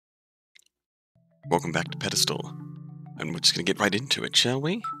Welcome back to Pedestal. And we're just gonna get right into it, shall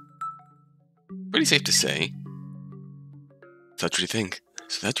we? Pretty safe to say. So that's what you think.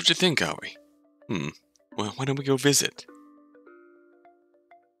 So that's what you think, Aoi. Well, why don't we go visit?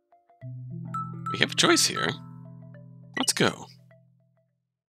 We have a choice here. Let's go.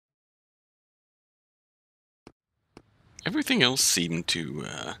 Everything else seemed to,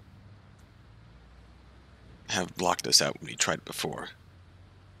 have blocked us out when we tried it before.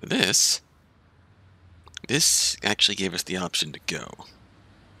 This actually gave us the option to go.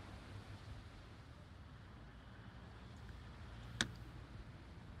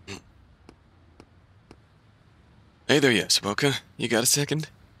 Hey there, Yasuoka. You got a second?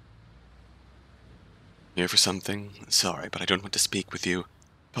 Here for something? Sorry, but I don't want to speak with you.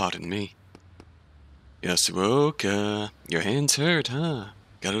 Pardon me. Yasuoka, your hands hurt, huh?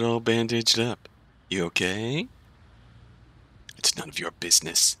 Got it all bandaged up. You okay? It's none of your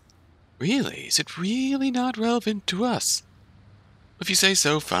business. Really? Is it really not relevant to us? If you say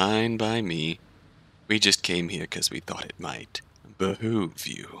so, fine by me. We just came here because we thought it might behoove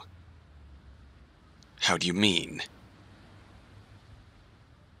you. How do you mean?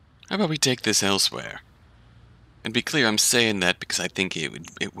 How about we take this elsewhere? And be clear, I'm saying that because I think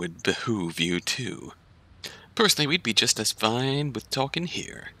it would behoove you too. Personally, we'd be just as fine with talking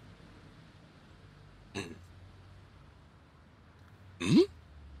here.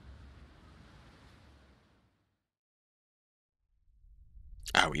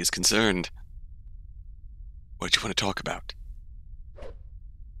 Aoi is concerned. What do you want to talk about?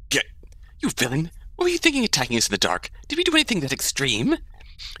 Get, you villain! What were you thinking attacking us in the dark? Did we do anything that extreme?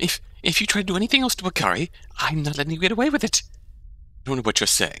 If you try to do anything else to Akari, I'm not letting you get away with it. I don't know what you're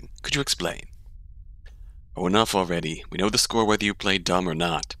saying. Could you explain? Oh, enough already. We know the score whether you played dumb or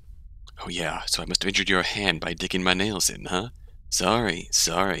not. Oh yeah, so I must have injured your hand by digging my nails in, huh? Sorry.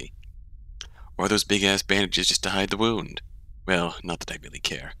 Or those big-ass bandages just to hide the wound. Well, not that I really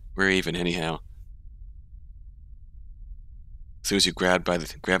care. We're even anyhow. As soon as you grabbed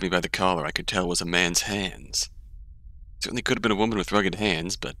me by the collar, I could tell it was a man's hands. Certainly could have been a woman with rugged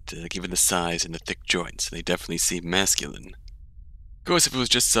hands, but given the size and the thick joints, they definitely seem masculine. Of course, if it was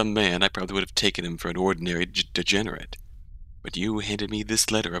just some man, I probably would have taken him for an ordinary degenerate. But you handed me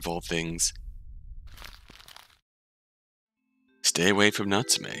this letter of all things. Stay away from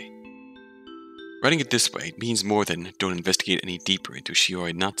Natsume. Writing it this way means more than don't investigate any deeper into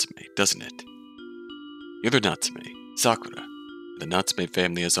Shiori Natsume, doesn't it? The other Natsume, Sakura, the Natsume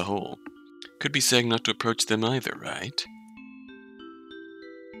family as a whole, could be saying not to approach them either, right?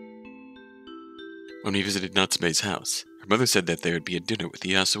 When we visited Natsume's house, her mother said that there would be a dinner with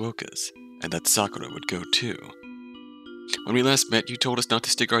the Yasuokas, and that Sakura would go too. When we last met, you told us not to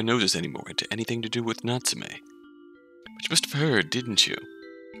stick our noses anymore into anything to do with Natsume. But you must have heard, didn't you?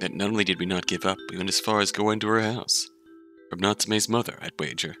 That not only did we not give up, we went as far as going to her house. From Natsume's mother, I'd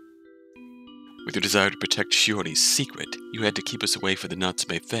wager. With your desire to protect Shiori's secret, you had to keep us away from the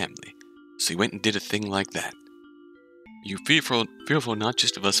Natsume family, so you went and did a thing like that. You fearful not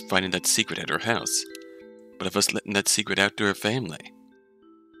just of us finding that secret at her house, but of us letting that secret out to her family.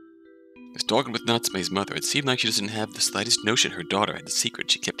 As talking with Natsume's mother, it seemed like she doesn't have the slightest notion her daughter had the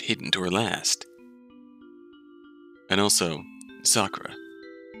secret she kept hidden to her last. And also, Sakura.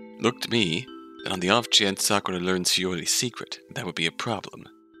 It looked to me that on the off chance Sakura learns Shiori's secret, that would be a problem.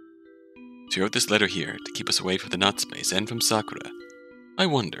 She wrote this letter here to keep us away from the Natsumes and from Sakura. I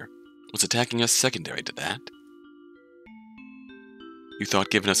wonder, was attacking us secondary to that? You thought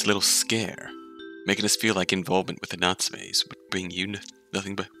giving us a little scare, making us feel like involvement with the Natsumes would bring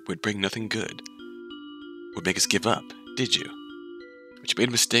nothing good. Would make us give up, did you? But you made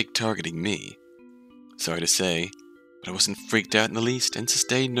a mistake targeting me. Sorry to say, but I wasn't freaked out in the least and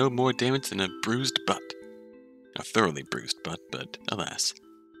sustained no more damage than a bruised butt. A thoroughly bruised butt, but alas.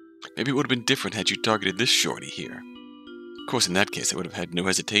 Maybe it would have been different had you targeted this shorty here. Of course, in that case, I would have had no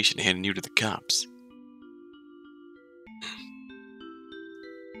hesitation handing you to the cops.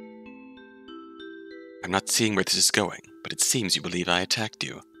 I'm not seeing where this is going, but it seems you believe I attacked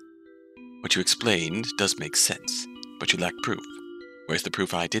you. What you explained does make sense, but you lack proof. Where's the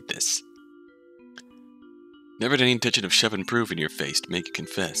proof I did this? Never had any intention of shoving proof in your face to make you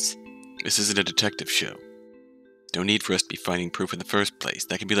confess. This isn't a detective show. No need for us to be finding proof in the first place.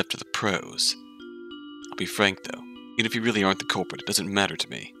 That can be left to the pros. I'll be frank, though. Even if you really aren't the culprit, it doesn't matter to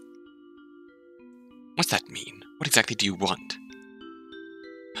me. What's that mean? What exactly do you want?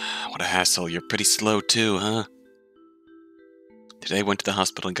 What a hassle. You're pretty slow, too, huh? Today I went to the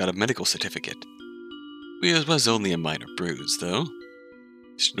hospital and got a medical certificate. It was only a minor bruise, though.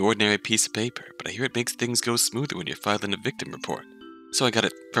 Just an ordinary piece of paper, but I hear it makes things go smoother when you're filing a victim report. So I got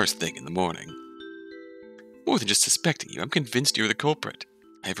it first thing in the morning. More than just suspecting you, I'm convinced you're the culprit.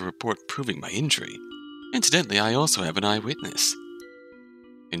 I have a report proving my injury. Incidentally, I also have an eyewitness.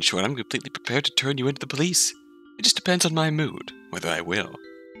 In short, I'm completely prepared to turn you into the police. It just depends on my mood, whether I will.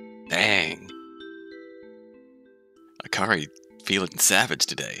 Dang. Akari feeling savage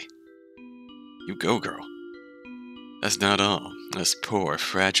today. You go, girl. That's not all. Us poor,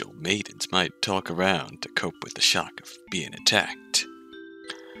 fragile maidens might talk around to cope with the shock of being attacked.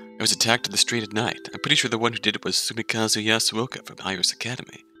 I was attacked in the street at night. I'm pretty sure the one who did it was Sumikazu Yasuoka from Iris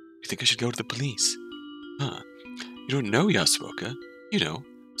Academy. You think I should go to the police? Huh. You don't know Yasuoka? You know,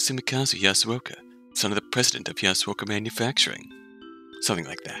 Sumikazu Yasuoka, son of the president of Yasuoka Manufacturing. Something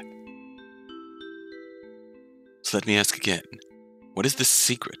like that. So let me ask again. What is the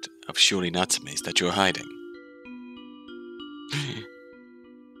secret of Shiori Natsume's that you're hiding?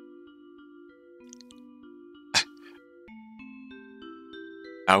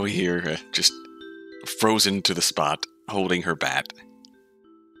 Aoi here, just frozen to the spot, holding her bat.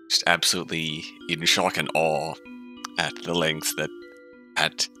 Just absolutely in shock and awe at the lengths that,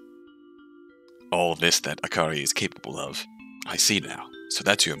 at all this that Akari is capable of. I see now. So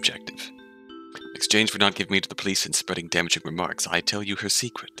that's your objective. In exchange for not giving me to the police and spreading damaging remarks, I tell you her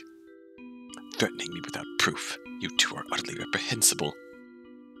secret. Threatening me without proof. You two are utterly reprehensible.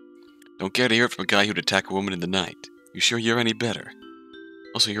 Don't care to hear it from a guy who'd attack a woman in the night. You sure you're any better?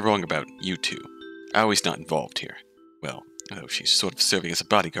 Also, you're wrong about you two. Aoi's not involved here. Well, although she's sort of serving as a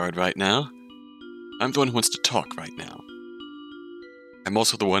bodyguard right now. I'm the one who wants to talk right now. I'm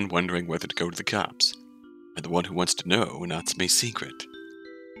also the one wondering whether to go to the cops. And the one who wants to know Natsume's secret.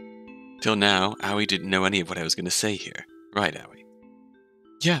 Till now, Aoi didn't know any of what I was going to say here. Right, Aoi?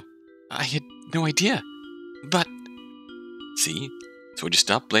 Yeah, I had no idea. But... See? So would you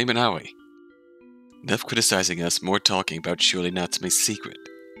stop blaming Aoi? Enough criticizing us, more talking about Shiori Natsume's secret.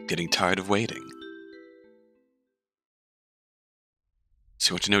 Getting tired of waiting. So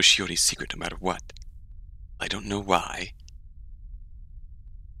you want to know Shiori's secret no matter what. I don't know why.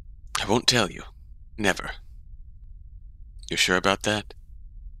 I won't tell you. Never. You're sure about that?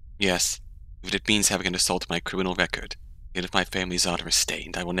 Yes. If it means having an assault on my criminal record, and if my family's honor is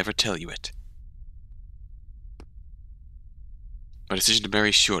stained, I will never tell you it. My decision to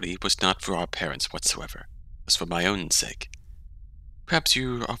marry Shiori was not for our parents whatsoever. It was for my own sake. Perhaps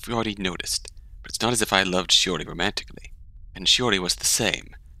you have already noticed, but it's not as if I loved Shiori romantically, and Shiori was the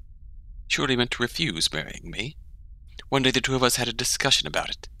same. Shiori meant to refuse marrying me. One day the two of us had a discussion about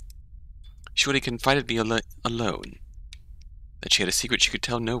it. Shiori confided me alone, that she had a secret she could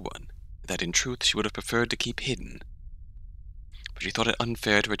tell no one, that in truth she would have preferred to keep hidden. But she thought it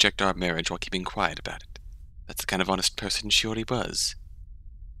unfair to reject our marriage while keeping quiet about it. That's the kind of honest person Shiori was.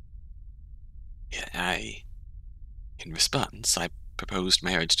 Yeah, in response, I proposed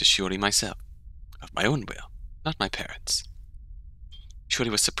marriage to Shiori myself, of my own will, not my parents'. Shiori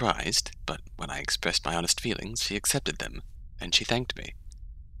was surprised, but when I expressed my honest feelings, she accepted them, and she thanked me.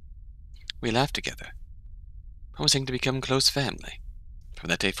 We laughed together, promising to become close family. From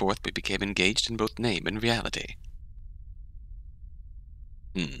that day forth, we became engaged in both name and reality.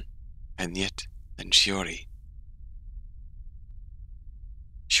 And yet, then Shiori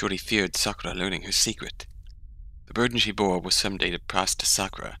feared Sakura learning her secret. The burden she bore was someday to pass to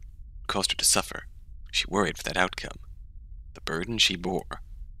Sakura, and caused her to suffer. She worried for that outcome. The burden she bore.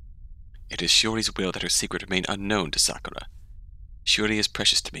 It is Shiori's will that her secret remain unknown to Sakura. Shiori is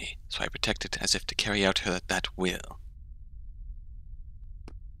precious to me, so I protect it as if to carry out that will.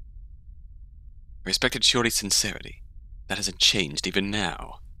 I respected Shiori's sincerity. That hasn't changed even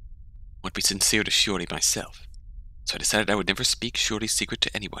now. I want to be sincere to Shiori myself, so I decided I would never speak Shiori's secret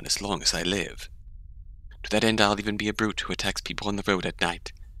to anyone as long as I live. To that end, I'll even be a brute who attacks people on the road at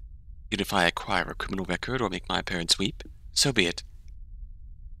night. Even if I acquire a criminal record or make my parents weep, so be it.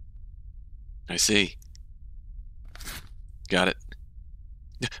 I see. Got it.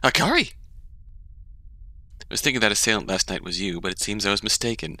 Akari! I was thinking that assailant last night was you, but it seems I was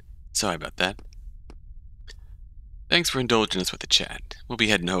mistaken. Sorry about that. Thanks for indulging us with the chat. We'll be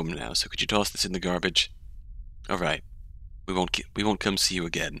heading home now, so could you toss this in the garbage? Alright. We won't come see you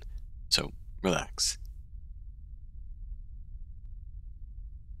again, so relax.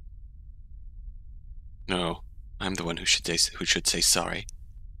 No, I'm the one who should say sorry.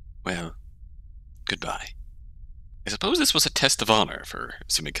 Well, goodbye. I suppose this was a test of honor for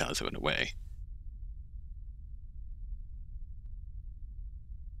Sumikazu in a way.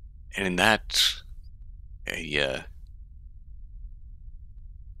 And in that,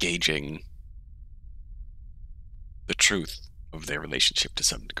 gauging the truth of their relationship to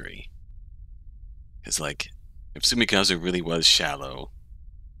some degree. Because, like, if Sumikazu really was shallow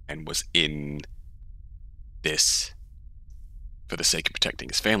and was in this for the sake of protecting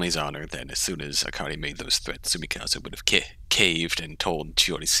his family's honor, then as soon as Akari made those threats, Sumikazu would have caved and told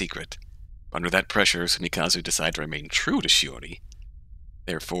Shiori's secret. Under that pressure, Sumikazu decided to remain true to Shiori.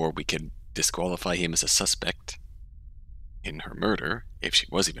 Therefore, we can disqualify him as a suspect in her murder, if she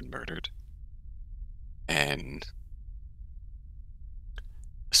was even murdered. And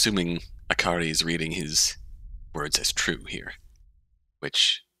assuming Akari is reading his words as true here,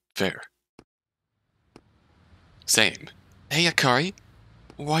 which, fair. Same. Hey, Akari,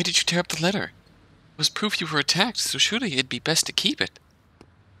 why did you tear up the letter? It was proof you were attacked, so surely it'd be best to keep it.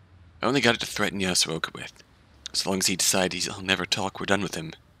 I only got it to threaten Yasuoka with. As long as he decides he'll never talk, we're done with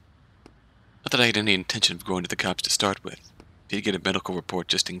him. Not that I had any intention of going to the cops to start with. Did get a medical report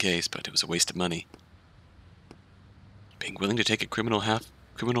just in case, but it was a waste of money. Being willing to take a criminal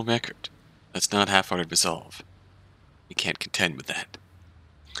record, that's not half-hearted resolve. We can't contend with that.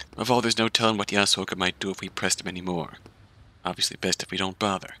 Above all, there's no telling what Yasuoka might do if we pressed him any more. Obviously best if we don't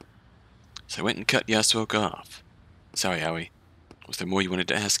bother. So I went and cut Yasuoka off. Sorry, Aoi. Was there more you wanted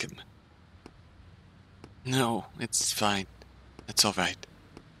to ask him? No, it's fine. That's all right.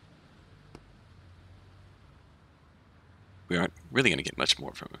 We aren't really going to get much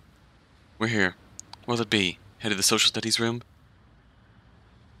more from her. We're here. What'll it be? Head of the social studies room?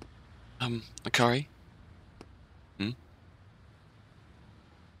 Akari?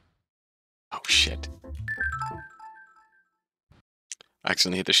 Oh, shit. I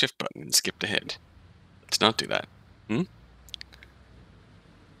accidentally hit the shift button and skipped ahead. Let's not do that. I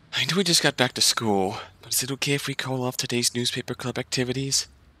know we just got back to school, but is it okay if we call off today's newspaper club activities?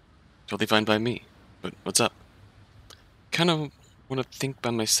 Totally fine by me. But what's up? Kind of want to think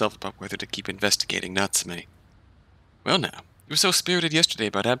by myself about whether to keep investigating Natsume. Well now, you were so spirited yesterday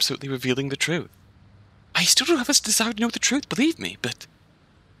about absolutely revealing the truth. I still don't have a desire to know the truth, believe me, but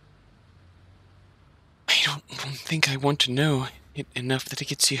I don't think I want to know it enough that it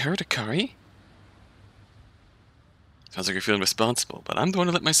gets you hurt, Akari. Sounds like you're feeling responsible, but I'm the one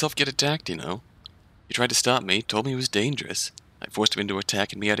to let myself get attacked, you know. He tried to stop me, told me it was dangerous. I forced him into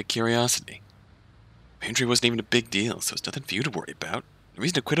attacking me out of curiosity. My injury wasn't even a big deal, so it's nothing for you to worry about. No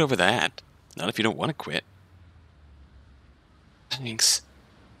reason to quit over that. Not if you don't want to quit. Thanks.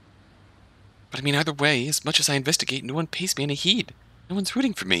 But I mean, either way, as much as I investigate, no one pays me any heed. No one's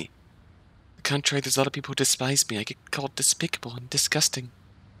rooting for me. On the contrary, there's a lot of people who despise me. I get called despicable and disgusting.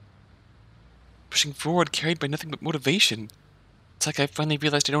 Pushing forward, carried by nothing but motivation. It's like I finally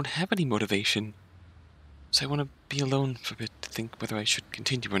realized I don't have any motivation. So I want to be alone for a bit to think whether I should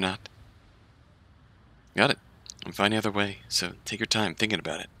continue or not. Got it. I'm fine either way, so take your time thinking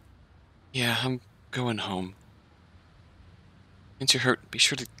about it. Yeah, I'm going home. Since you're hurt, be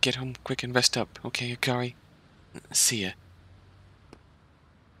sure to get home quick and rest up, okay, Akari? See ya.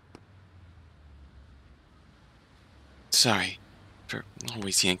 Sorry for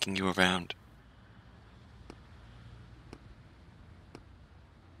always yanking you around.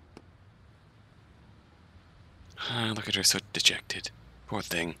 Look at her so dejected. Poor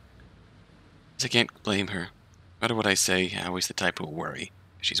thing. I can't blame her. No matter what I say, Aoi's the type who will worry.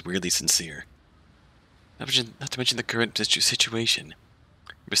 She's weirdly sincere. Not to mention the current situation.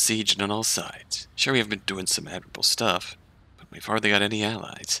 Besieged on all sides. Sure, we have been doing some admirable stuff, but we've hardly got any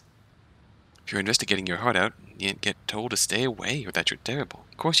allies. If you're investigating your heart out, you get told to stay away or that you're terrible.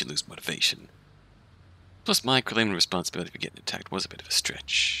 Of course you lose motivation. Plus, my claiming responsibility for getting attacked was a bit of a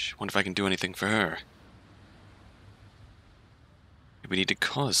stretch. Wonder if I can do anything for her. We need to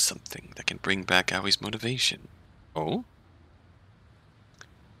cause something that can bring back Aoi's motivation. Oh?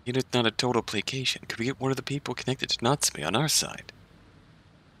 Yet it's not a total placation. Could we get one of the people connected to Natsume on our side?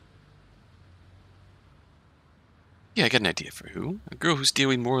 Yeah, I got an idea for who. A girl whose deal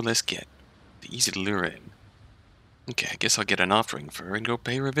we more or less get. Be easy to lure in. Okay, I guess I'll get an offering for her and go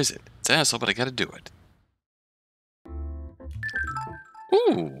pay her a visit. It's an asshole, but I gotta do it.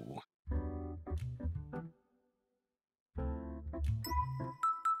 Ooh!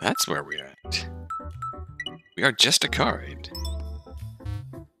 That's where we're at. We are just Akari.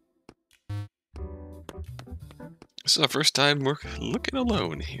 This is our first time we're looking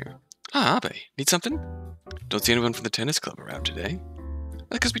alone here. Ah, Abe, need something? Don't see anyone from the tennis club around today.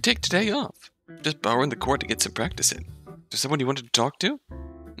 That's because we take today off. Just borrowing the court to get some practice in. Is there someone you wanted to talk to?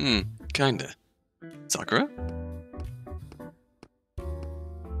 Kinda. Sakura?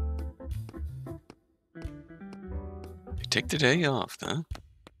 You take the day off, huh?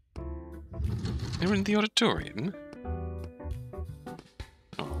 Anyone in the auditorium?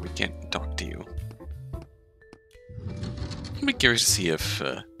 Oh, we can't talk to you. I'd be curious to see if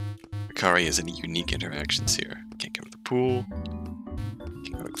Akari has any unique interactions here. Can't go to the pool.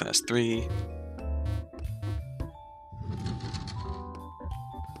 Can't go to class 3.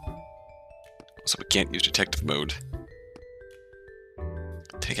 So we can't use detective mode.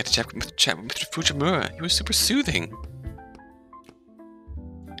 Today I got to chat with Mr. Fujimura. He was super soothing.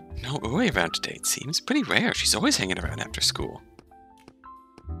 No Ooe around today, it seems. Pretty rare. She's always hanging around after school.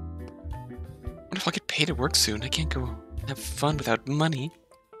 What if I get paid at work soon? I can't go have fun without money.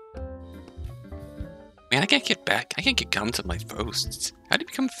 Man, I can't get comments on my posts. How do you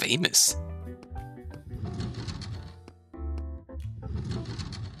become famous?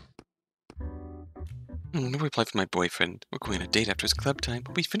 No reply from my boyfriend. We're going on a date after his club time.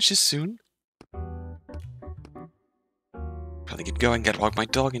 Will we finish this soon? Probably get going. Gotta walk my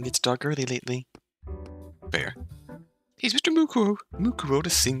dog, and it's dark early lately. Fair. Hey, is Mr.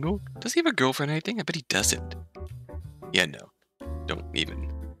 Mukuroda single? Does he have a girlfriend or anything? I bet he doesn't. Yeah, no. Don't even.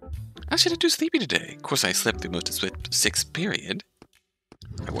 I should have too sleepy today. Of course, I slept through most of the 6th period.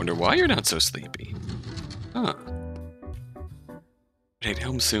 I wonder why you're not so sleepy. Huh. I'll head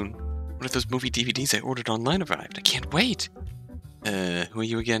home soon. One of those movie DVDs I ordered online arrived. I can't wait. Who are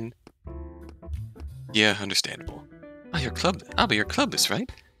you again? Yeah, understandable. Oh, your club. Abe, your club is right.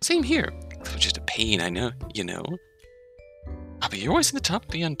 Same here. It was just a pain, I know. You know. Abe, you're always in the top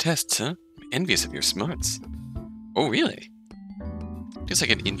 3 on tests, huh? I'm envious of your smarts. Oh, really? Feels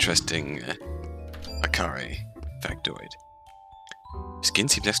like an interesting Akari factoid. Your skin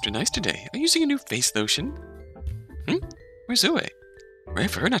seems extra nice today. Are you using a new face lotion? Where's Ooe? Rare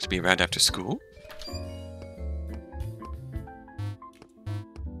for her not to be around after school.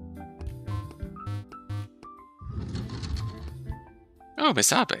 Oh,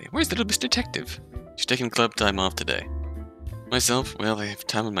 Miss Abe, where's the little Miss Detective? She's taking club time off today. Myself, well, I have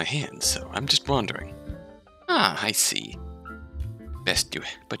time on my hands, so I'm just wandering. Ah, I see.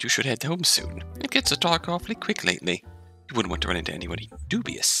 But you should head home soon. It gets dark awfully quick lately. You wouldn't want to run into anybody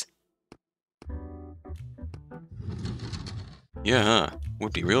dubious. Yeah, huh?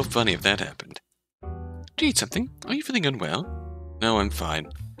 Would be real funny if that happened. Do you need something? Are you feeling unwell? No, I'm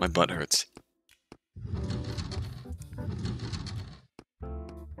fine. My butt hurts.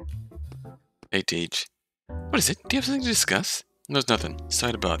 Hey, Teach. What is it? Do you have something to discuss? No, it's nothing.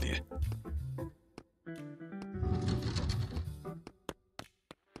 Sorry to bother you.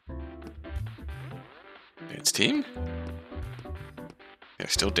 Dance team? They're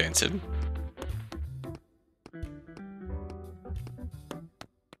still dancing.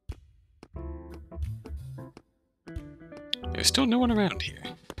 There's still no one around here.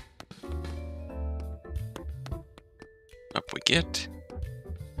 Up we get.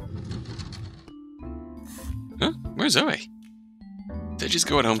 Huh? Where's Ooe? Said she's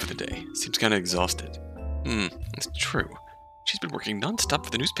going home for the day. Seems kind of exhausted. It's true. She's been working non-stop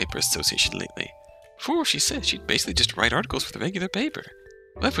for the Newspaper Association lately. Before, she said she'd basically just write articles for the regular paper.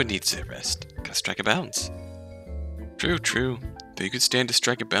 Well, everyone needs a rest. Gotta strike a balance. True. Though you could stand to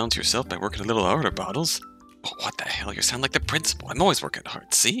strike a balance yourself by working a little harder, Bottles. Oh, what the hell? You sound like the principal. I'm always working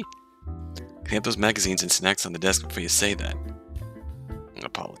hard, see? Clean up those magazines and snacks on the desk before you say that.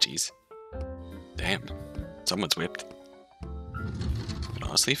 Apologies. Damn. Someone's whipped. But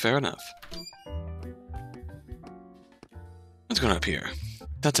honestly, fair enough. What's going on up here?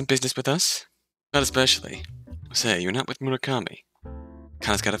 Got some business with us? Not especially. Say, you're not with Murakami.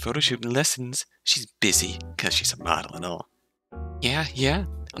 Kana's got a photo shoot and lessons. She's busy, 'cause she's a model and all. Yeah.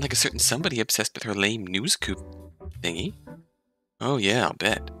 Unlike a certain somebody obsessed with her lame news coup thingy. Oh yeah, I'll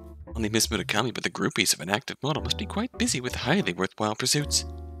bet. Only Miss Murakami, but the groupies of an active model must be quite busy with highly worthwhile pursuits.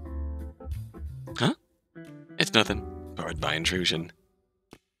 Huh? It's nothing. Pardon my intrusion.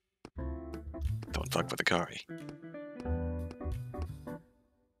 Don't fuck with Akari.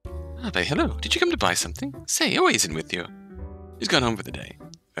 Abe, hello. Did you come to buy something? Say, Ooe isn't with you. He's gone home for the day.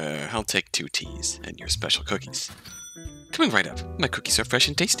 I'll take 2 teas and your special cookies. Coming right up. My cookies are fresh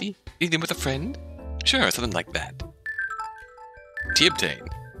and tasty. Eat them with a friend? Sure, something like that. Tea obtained.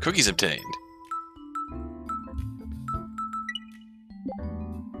 Cookies obtained.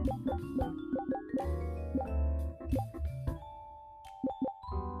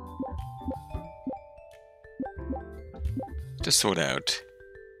 To sort out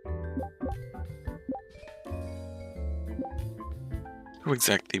who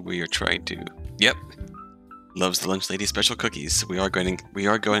exactly we are trying to. Yep. Loves the lunch lady special cookies. We are gunning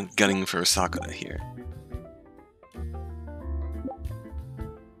for Sakura here.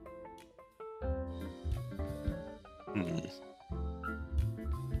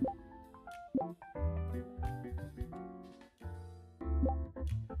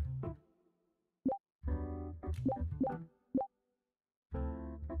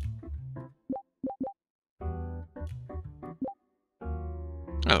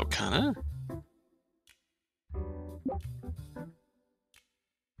 Oh, Kana?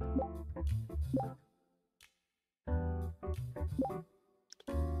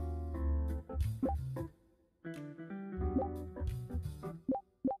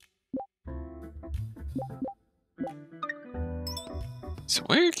 So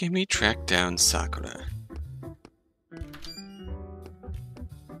where can we track down Sakura?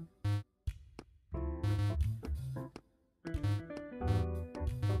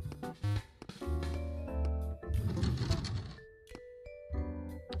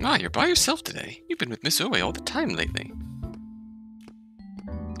 Ah, you're by yourself today. You've been with Miss Oe all the time lately.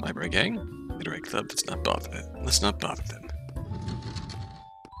 Library gang? Literary club, let's not bother them.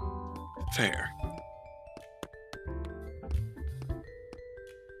 Fair.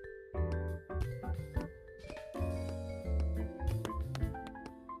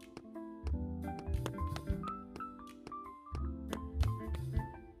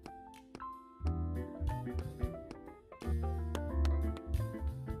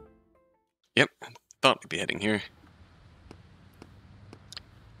 Yep, thought we'd be heading here.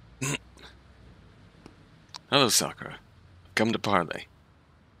 Hello, Sakura. Come to parley.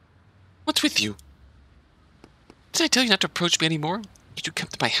 What's with you? Did I tell you not to approach me anymore? Did you come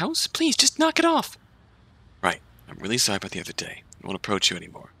to my house? Please, just knock it off. Right. I'm really sorry about the other day. I won't approach you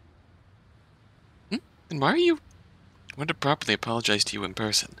anymore. Then why are you? I wanted to properly apologize to you in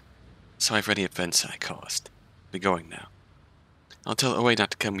person. Sorry for any offense I caused. Be going now. I'll tell Oe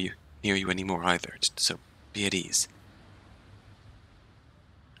not to come near you anymore either, so be at ease.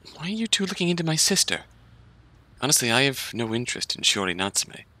 Why are you two looking into my sister? Honestly, I have no interest in Shiori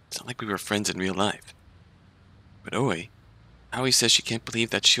Natsume. It's not like we were friends in real life. But Aoi says she can't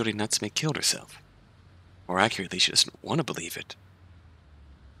believe that Shiori Natsume killed herself. More accurately, she doesn't want to believe it.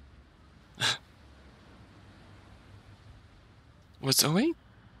 Was Oe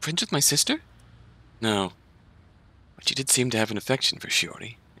friends with my sister? No. But she did seem to have an affection for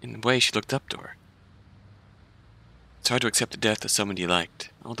Shiori. In a way, she looked up to her. It's hard to accept the death of someone you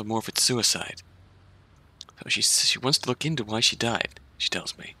liked, all the more if it's suicide. So she wants to look into why she died, she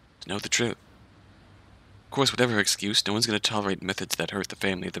tells me, to know the truth. Of course, whatever her excuse, no one's going to tolerate methods that hurt the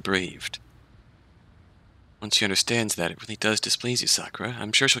family of the bereaved. Once she understands that it really does displease you, Sakura,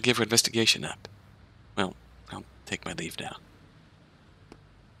 I'm sure she'll give her investigation up. Well, I'll take my leave now.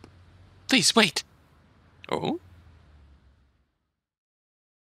 Please, wait! Oh?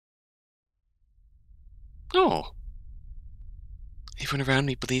 Oh! Everyone around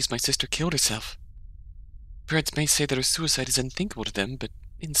me believes my sister killed herself. Parents may say that her suicide is unthinkable to them, but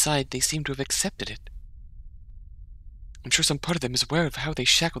inside they seem to have accepted it. I'm sure some part of them is aware of how they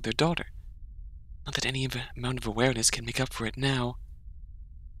shackled their daughter. Not that any amount of awareness can make up for it now.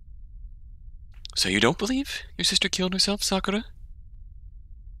 So you don't believe your sister killed herself, Sakura?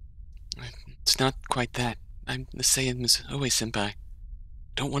 It's not quite that. I'm the same as Oe-senpai. I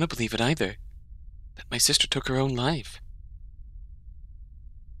don't want to believe it either. That my sister took her own life.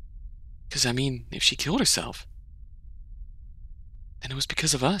 Because, I mean, if she killed herself, then it was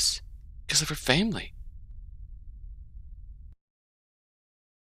because of us. Because of her family.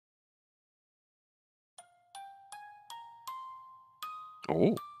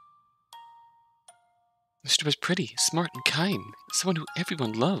 Oh. Sister was pretty, smart, and kind. Someone who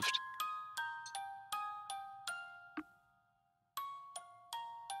everyone loved.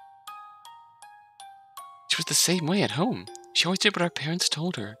 She was the same way at home. She always did what our parents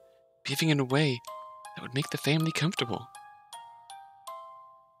told her, behaving in a way that would make the family comfortable.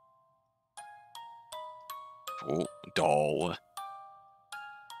 Oh, doll.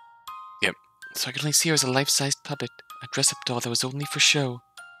 Yep, so I could only see her as a life-sized puppet, a dress-up doll that was only for show.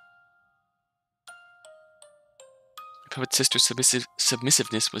 My puppet sister's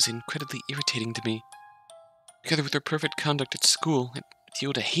submissiveness was incredibly irritating to me. Together with her perfect conduct at school, it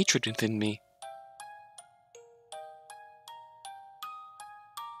fueled a hatred within me.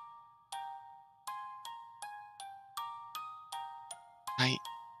 I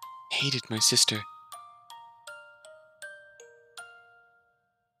hated my sister.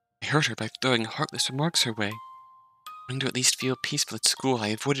 I hurt her by throwing heartless remarks her way. Wanting to at least feel peaceful at school, I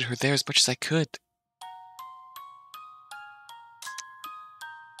avoided her there as much as I could.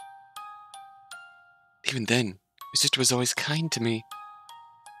 Even then, my sister was always kind to me.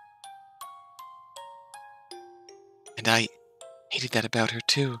 And I hated that about her,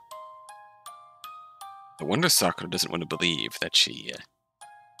 too. No wonder Sakura doesn't want to believe that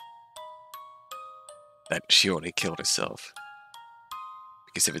that Shiori killed herself.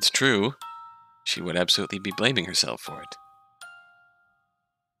 Because if it's true, she would absolutely be blaming herself for it.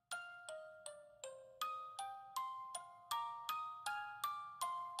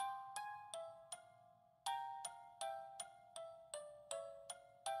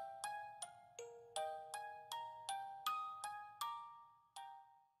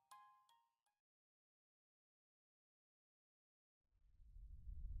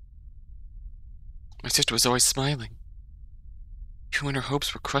 My sister was always smiling. Even when her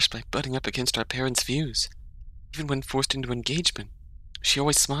hopes were crushed by butting up against our parents' views, even when forced into engagement, she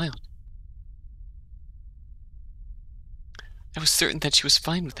always smiled. I was certain that she was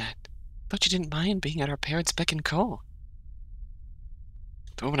fine with that. Thought she didn't mind being at our parents' beck and call.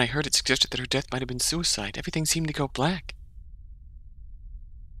 The moment I heard it suggested that her death might have been suicide, everything seemed to go black.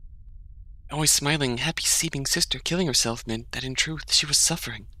 Always smiling, happy-seeming sister killing herself meant that in truth she was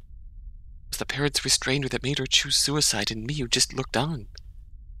suffering. It was the parents restrained her that made her choose suicide, and me who just looked on.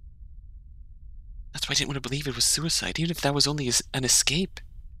 That's why I didn't want to believe it was suicide, even if that was only an escape.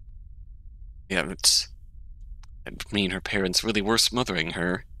 Yeah, I mean, her parents really were smothering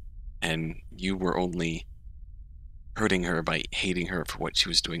her, and you were only hurting her by hating her for what she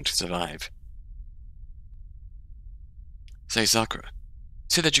was doing to survive. Say, Sakura, you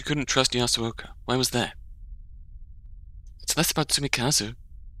said that you couldn't trust Yasuoka. Why was that? It's less about Tsumikazu.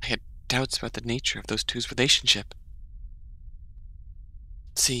 I had doubts about the nature of those two's relationship.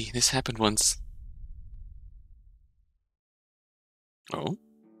 See, this happened once. Oh?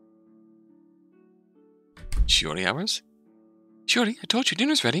 Shiori hours? Shiori, I told you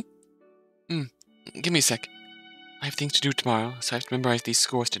dinner's ready. Give me a sec. I have things to do tomorrow, so I have to memorize these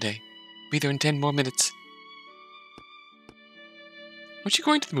scores today. Be there in 10 more minutes. Aren't you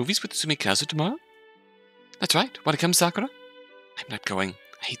going to the movies with Tsumikazu tomorrow? That's right. Want to come, Sakura? I'm not going.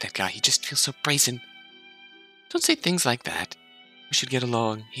 I hate that guy. He just feels so brazen. Don't say things like that. We should get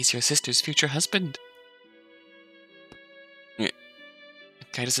along. He's your sister's future husband. That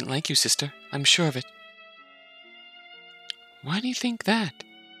guy doesn't like you, sister. I'm sure of it. Why do you think that?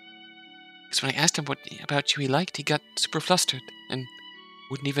 Because when I asked him what about you he liked, he got super flustered and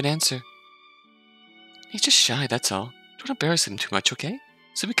wouldn't even answer. He's just shy, that's all. Don't embarrass him too much, okay?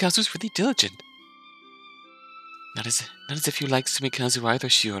 Sumikazu's really diligent. Not as if you like Sumikazu either,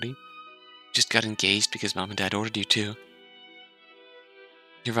 Shiori. Just got engaged because Mom and Dad ordered you to.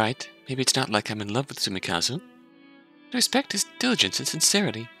 You're right. Maybe it's not like I'm in love with Sumikazu. I respect his diligence and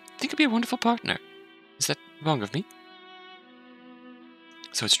sincerity. I think he'd be a wonderful partner. Is that wrong of me?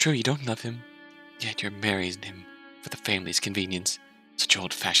 So it's true you don't love him, yet you're marrying him for the family's convenience. Such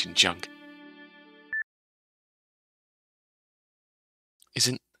old-fashioned junk.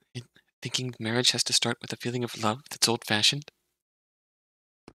 Isn't it thinking marriage has to start with a feeling of love that's old-fashioned?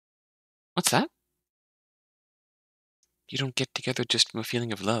 What's that? You don't get together just from a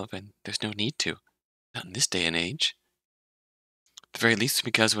feeling of love, and there's no need to. Not in this day and age. At the very least,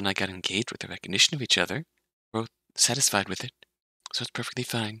 because when I got engaged with the recognition of each other, we're both satisfied with it, so it's perfectly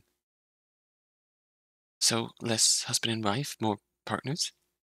fine. So, less husband and wife, more partners?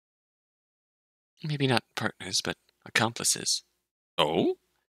 Maybe not partners, but accomplices. Oh?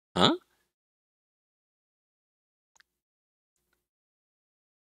 Huh?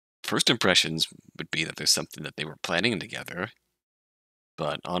 First impressions would be that there's something that they were planning together,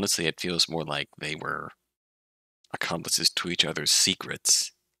 but honestly it feels more like they were accomplices to each other's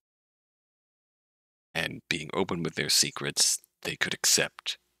secrets, and being open with their secrets, they could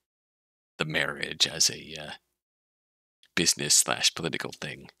accept the marriage as a business/political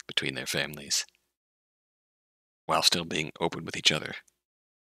thing between their families, while still being open with each other.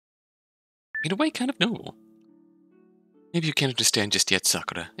 In a way, kind of noble. Maybe you can't understand just yet,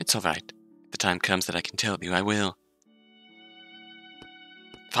 Sakura. It's alright. If the time comes that I can tell you, I will.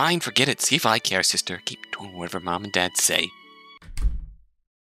 Fine, forget it. See if I care, sister. Keep doing whatever Mom and Dad say.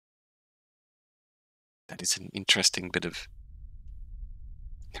 That is an interesting bit of...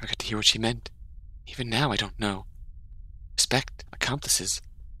 Never got to hear what she meant. Even now, I don't know. Respect, accomplices.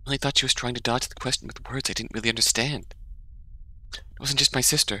 I only thought she was trying to dodge the question with words I didn't really understand. It wasn't just my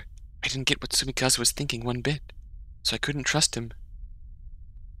sister. I didn't get what Sumikazu was thinking one bit, so I couldn't trust him.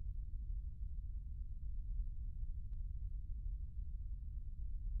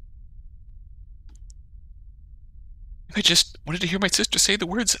 I just wanted to hear my sister say the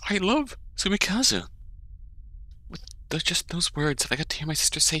words, I love Sumikazu. With just those words, if I got to hear my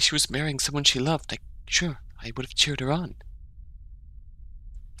sister say she was marrying someone she loved, sure, I would have cheered her on.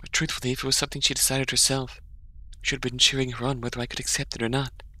 But truthfully, if it was something she decided herself, I should have been cheering her on whether I could accept it or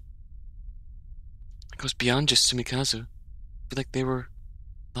not. It goes beyond just Sumikazu. I feel like there were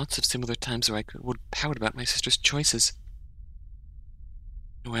lots of similar times where I would pout about my sister's choices.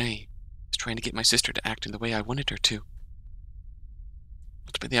 In a way, I was trying to get my sister to act in the way I wanted her to.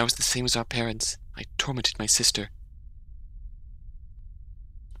 Ultimately, I was the same as our parents. I tormented my sister.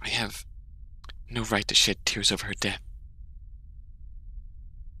 I have no right to shed tears over her death.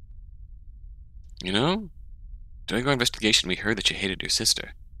 You know, during our investigation, we heard that you hated your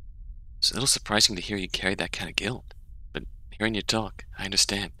sister. It's a little surprising to hear you carry that kind of guilt, but hearing you talk, I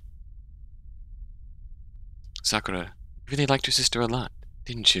understand. Sakura, you really liked your sister a lot,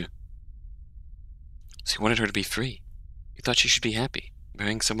 didn't you? So you wanted her to be free. You thought she should be happy,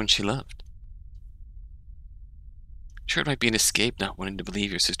 marrying someone she loved. Sure, it might be an escape not wanting to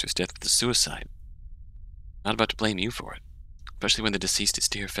believe your sister's death was a suicide. Not about to blame you for it, especially when the deceased is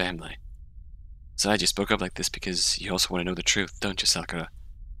dear family. Besides, you spoke up like this because you also want to know the truth, don't you, Sakura?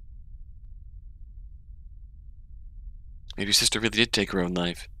 Maybe your sister really did take her own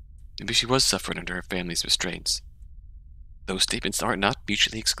life. Maybe she was suffering under her family's restraints. Those statements are not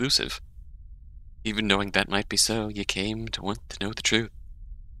mutually exclusive. Even knowing that might be so, you came to want to know the truth.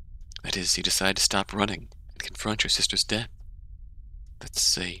 That is, you decided to stop running and confront your sister's death.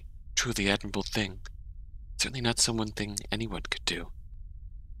 That's a truly admirable thing. Certainly not some one thing anyone could do.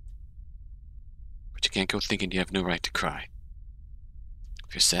 But you can't go thinking you have no right to cry.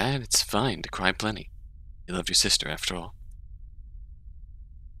 If you're sad, it's fine to cry plenty. You loved your sister, after all.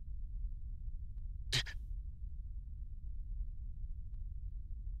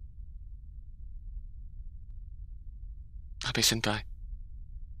 Abe-senpai.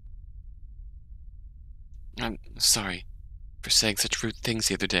 I'm sorry for saying such rude things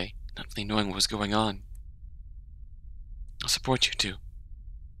the other day, not really knowing what was going on. I'll support you, too.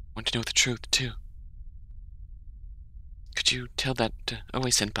 I want to know the truth, too. Could you tell that to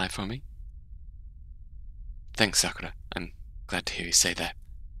Aoi-senpai for me? Thanks, Sakura. I'm glad to hear you say that.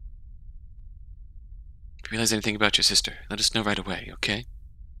 If you realize anything about your sister, let us know right away, okay?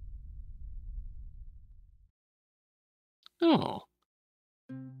 Oh.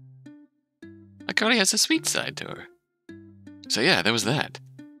 Akari has a sweet side to her. So yeah, there was that.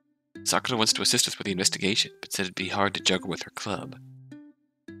 Sakura wants to assist us with the investigation, but said it'd be hard to juggle with her club.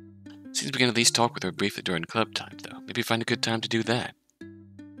 Seems we can at least talk with her briefly during club time, though. Maybe find a good time to do that.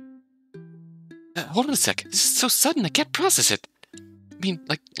 Hold on a sec. This is so sudden, I can't process it. I mean,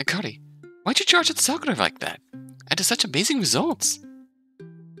 like, Akari, why'd you charge at Sakura like that? And to such amazing results?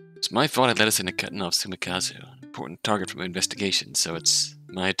 It's my fault I let us into cutting off Sumikazu, an important target from our investigation, so it's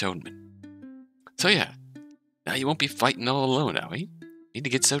my atonement. So yeah, now you won't be fighting all alone, Aoi. Need to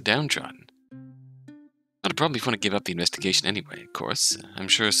get so downtrodden. Not a problem if you want to give up the investigation anyway, of course. I'm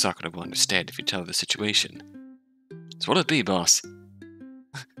sure Sakura will understand if you tell her the situation. So what'll it be, boss?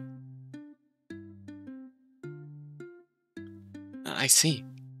 I see.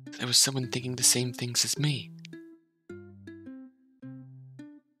 There was someone thinking the same things as me.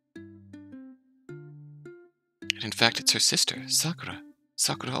 And in fact, it's her sister, Sakura.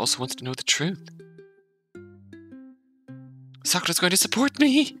 Sakura also wants to know the truth. Sakura's going to support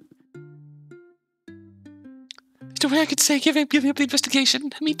me! There's no way I could say giving up the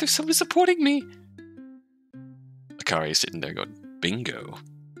investigation. I mean, there's someone supporting me. Akari is sitting there going, bingo.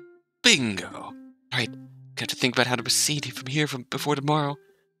 Bingo! Alright, got to think about how to proceed from here before tomorrow.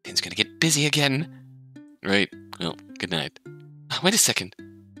 Things gonna get busy again. Right, well, good night. Wait a second.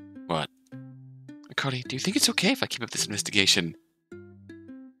 What? Akari, do you think it's okay if I keep up this investigation?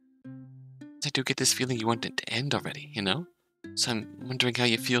 I do get this feeling you want it to end already, you know? So I'm wondering how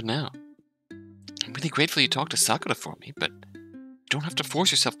you feel now. I'm really grateful you talked to Sakura for me, but you don't have to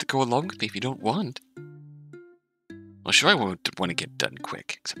force yourself to go along with me if you don't want. Well, sure I won't want to get done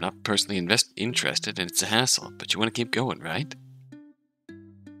quick, because I'm not personally interested and it's a hassle, but you want to keep going, right?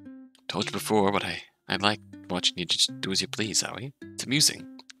 Told you before, but I like watching you just do as you please, Aoi. It's amusing.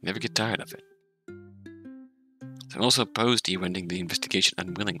 You never get tired of it. So I'm also opposed to you ending the investigation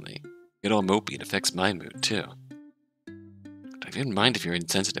unwillingly. Get all mopey, it affects my mood, too. But I wouldn't mind if you're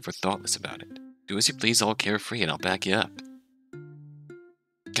insensitive or thoughtless about it. Do as you please, all carefree, and I'll back you up.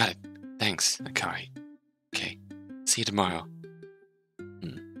 Got it. Thanks, Akari. Okay. See you tomorrow.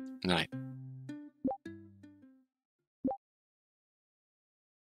 Night.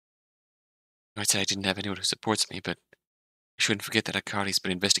 I said I didn't have anyone who supports me, but I shouldn't forget that Akari's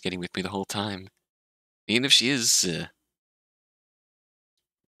been investigating with me the whole time. Even if she is,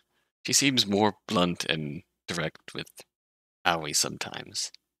 she seems more blunt and direct with Aoi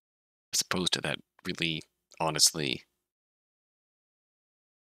sometimes, as opposed to that really, honestly,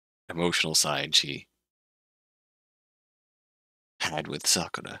 emotional side she had with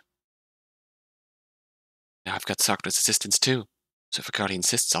Sakura. Now I've got Sakura's assistance too, so if Akari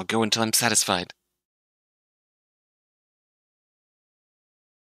insists, I'll go until I'm satisfied.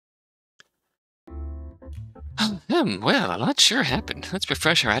 Well, a lot sure happened. Let's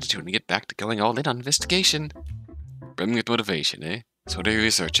refresh our attitude and get back to going all in on investigation. Brimming with motivation, eh? So what are you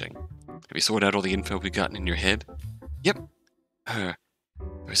researching? Have you sorted out all the info we've gotten in your head? Yep. The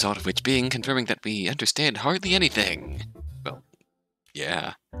result of which being confirming that we understand hardly anything. Well,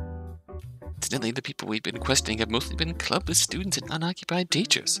 yeah. Incidentally, the people we've been questioning have mostly been clubless students and unoccupied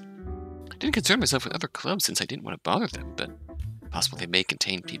teachers. Didn't concern myself with other clubs since I didn't want to bother them, but possible they may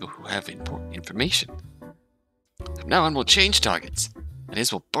contain people who have important information. From now on, we'll change targets. That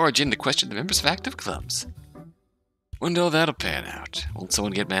is, we'll barge in to question the members of active clubs. Wonder how that'll pan out. Won't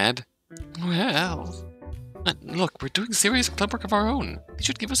someone get mad? Well... look, we're doing serious club work of our own. They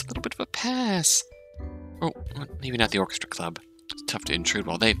should give us a little bit of a pass. Oh, maybe not the orchestra club. It's tough to intrude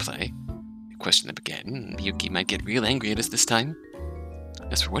while they play. We question them again. Miyuki might get real angry at us this time.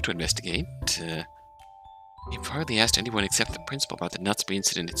 As for what to investigate, we've hardly asked anyone except the principal about the Natsume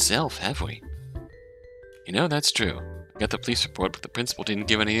incident itself, have we? You know, that's true. I got the police report, but the principal didn't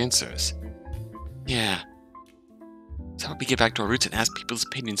give any answers. Yeah. So how about we get back to our roots and ask people's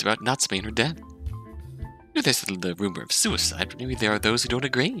opinions about Natsume and her death? You know, there's the rumor of suicide, but maybe there are those who don't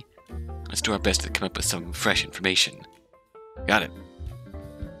agree. Let's do our best to come up with some fresh information. Got it.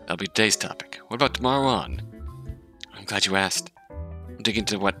 That'll be today's topic. What about tomorrow on? I'm glad you asked. We'll dig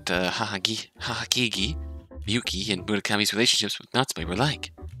into what Hahakigi, Miyuki, and Murakami's relationships with Natsume were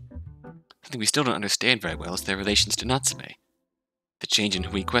like. Something we still don't understand very well is their relations to Natsume. The change in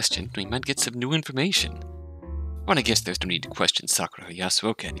who we question, we might get some new information. Well, I guess there's no need to question Sakura or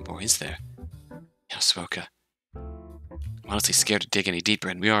Yasuoka anymore, is there? Yasuoka. I'm honestly scared to dig any deeper,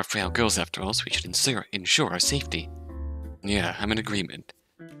 and we are frail girls after all, so we should ensure our safety. Yeah, I'm in agreement.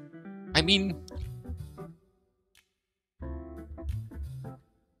 I mean...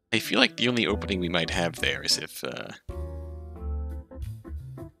 I feel like the only opening we might have there is if,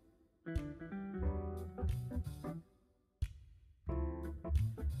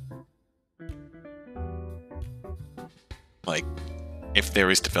 like, if there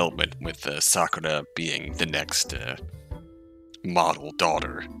is development with Sakura being the next model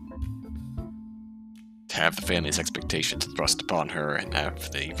daughter, to have the family's expectations thrust upon her and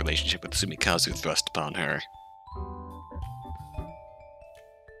have the relationship with Sumikazu thrust upon her.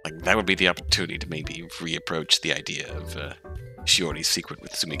 Like, that would be the opportunity to maybe reapproach the idea of Shiori's secret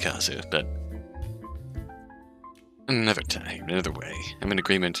with Sumikazu, but another time, another way. I'm in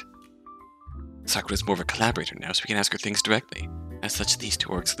agreement. Sakura's more of a collaborator now, so we can ask her things directly. As such, these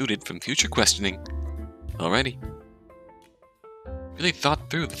two are excluded from future questioning. Alrighty. Really thought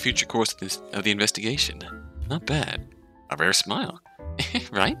through the future course of the investigation. Not bad. A rare smile.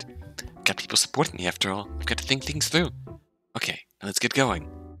 Right? Got people supporting me after all. I've got to think things through. Okay, now let's get going.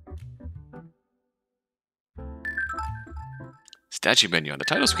 Statue menu on the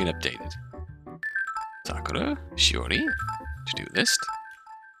title screen updated. Sakura, Shiori, to-do list,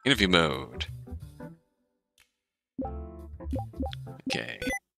 interview mode. Okay.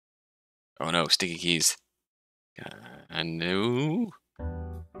 Oh no, sticky keys. No.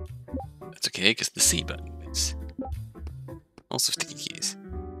 That's okay, because the C button is also sticky keys.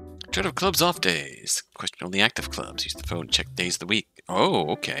 Chart of clubs off days. Question only active clubs. Use the phone to check days of the week. Oh,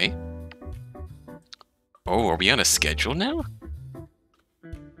 okay. Oh, are we on a schedule now?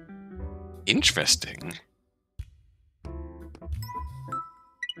 Interesting.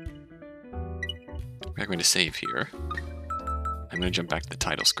 We're going to save here. I'm going to jump back to the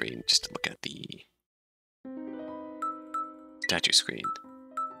title screen just to look at the statue screen.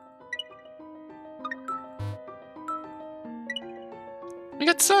 We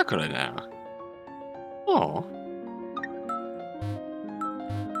got Sakura now. Oh.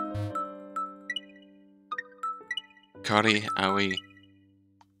 Akari Abe.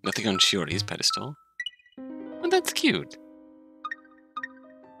 Nothing on Shiori's pedestal. Oh, that's cute.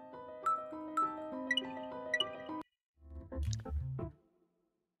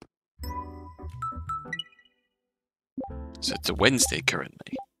 So it's a Wednesday currently.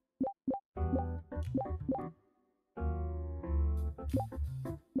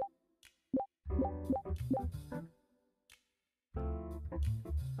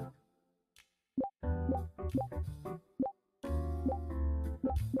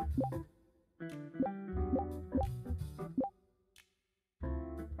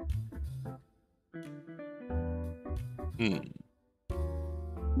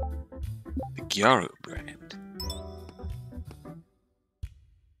 The Gyaru brand.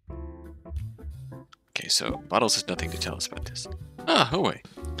 Okay, so Bottles has nothing to tell us about this. Ah, Ooe.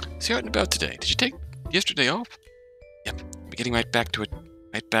 So you're out and about today. Did you take yesterday off? Yep, I'm getting right back to it.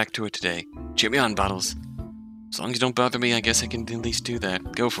 Right back to it today. Cheer me on, Bottles. As long as you don't bother me, I guess I can at least do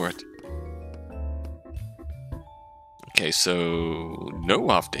that. Go for it. Okay, so no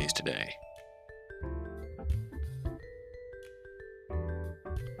off days today.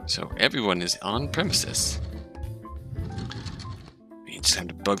 So everyone is on premises. It's time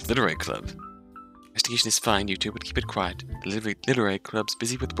to bug the literary club. Investigation is fine, you two, but keep it quiet. The literary club's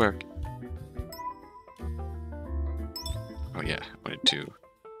busy with work. Oh yeah, I wanted to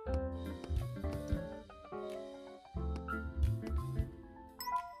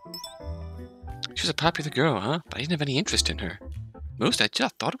She was a popular girl, huh? But I didn't have any interest in her. Most I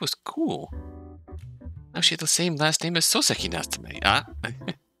just thought it was cool. Now she had the same last name as Soseki Natsume. Ah?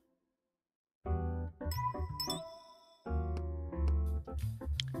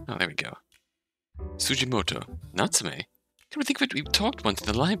 Oh, there we go. Sujimoto. Natsume? Come to think of it, we talked once in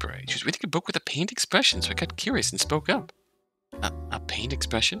the library. She was reading a book with a pained expression, so I got curious and spoke up. A pained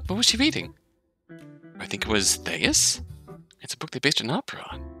expression? What was she reading? I think it was Thais? It's a book they based an opera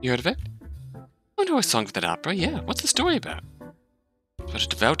on. You heard of it? Oh no, a song for that opera, yeah. What's the story about? It's about a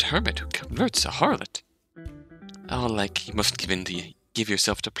devout hermit who converts a harlot. Oh, like, you must give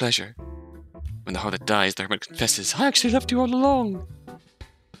yourself to pleasure. When the harlot dies, the hermit confesses, I actually loved you all along.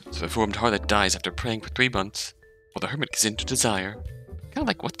 So the reformed harlot dies after praying for 3 months, while the hermit gives in to desire. Kind of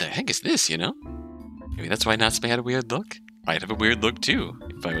like, what the heck is this, you know? Maybe that's why Natsume had a weird look. I'd have a weird look too,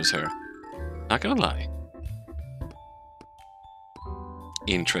 if I was her. Not gonna lie.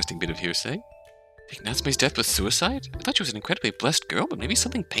 Interesting bit of hearsay. Think Natsume's death was suicide? I thought she was an incredibly blessed girl, but maybe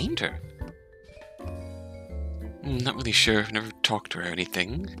something pained her. Not really sure. I've never talked to her or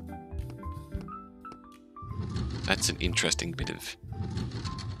anything. That's an interesting bit of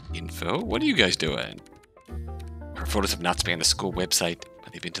info. What are you guys doing? Her photos of Natsume on the school website,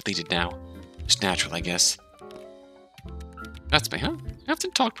 but they've been deleted now. It's natural, I guess. Natsume, huh? I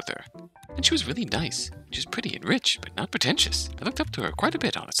often talked with her. And she was really nice. She was pretty and rich, but not pretentious. I looked up to her quite a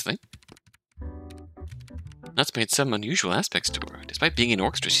bit, honestly. Natsume had some unusual aspects to her. Despite being in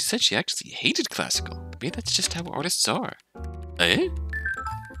orchestra, she said she actually hated classical. Maybe that's just how artists are. Eh?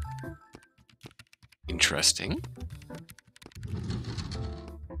 Interesting.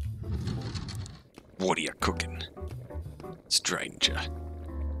 What are you cooking? Stranger.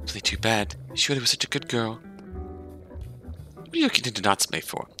 Really too bad. Shiori was such a good girl. What are you looking into Natsume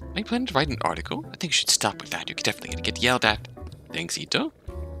for? Are you planning to write an article? I think you should stop with that. You're definitely going to get yelled at. Thanks, Ito.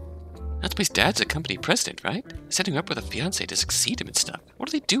 Natsume's dad's a company president, right? Setting her up with a fiancé to succeed him and stuff. What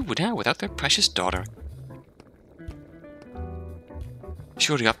do they do now without their precious daughter?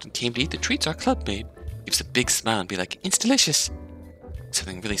 Shiori often came to eat the treats our club made. Gives a big smile and be like, it's delicious.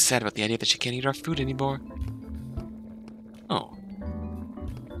 Something really sad about the idea that she can't eat our food anymore. Oh.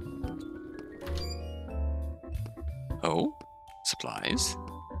 Oh? Supplies?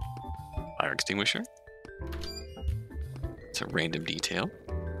 Fire extinguisher? It's a random detail.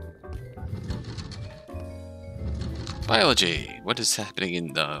 Biology. What is happening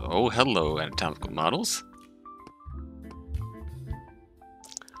in the... Oh, hello, anatomical models.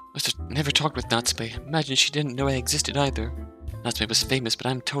 Must have never talked with Natsume. Imagine she didn't know I existed either. Natsume was famous, but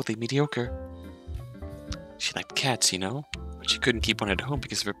I'm totally mediocre. She liked cats, you know? But she couldn't keep one at home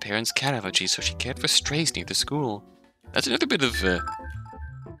because of her parents' cat allergies, so she cared for strays near the school. That's another bit of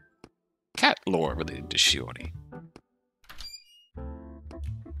cat lore related to Shiori.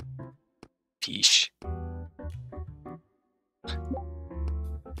 Peesh.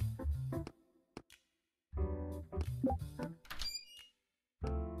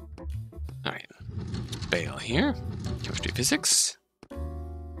 Alright. Bale here. Chemistry, physics.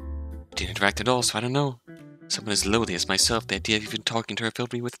 Didn't interact at all, so I don't know. Someone as lowly as myself, the idea of even talking to her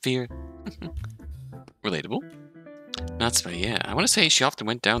filled me with fear. Relatable. Natsume, yeah. I want to say she often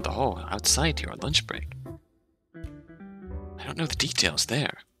went down the hall outside here on lunch break. I don't know the details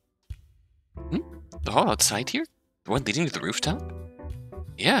there. The hall outside here? The one leading to the rooftop?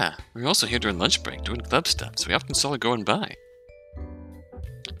 Yeah, we were also here during lunch break, doing club stuff, so we often saw her going by.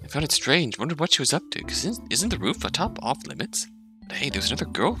 I found it strange, wondered what she was up to, because isn't the roof atop off limits? But hey, there was another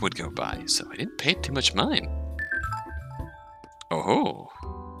girl who would go by, so I didn't pay too much mind. Oh ho!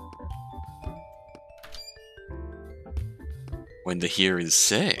 When the here is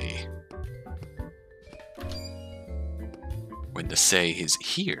say. When the say is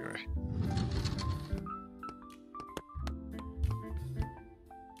here.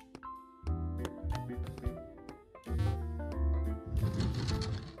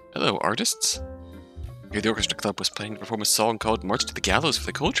 Hello, artists. Here the orchestra club was planning to perform a song called March to the Gallows for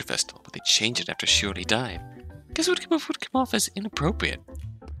the Culture Festival, but they changed it after Shiori died. Guess it would come off as inappropriate.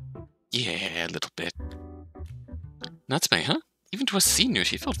 Yeah, a little bit. Natsume, huh? Even to us seniors,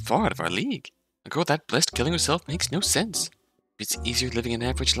 she felt far out of our league. A girl that blessed killing herself makes no sense. It's easier living an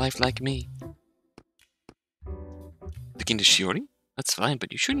average life like me. Looking to Shiori? That's fine,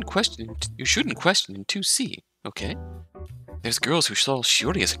 but you shouldn't question in 2C, okay? There's girls who saw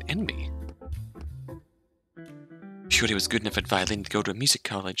Shiori as an enemy. Shiori was good enough at violin to go to a music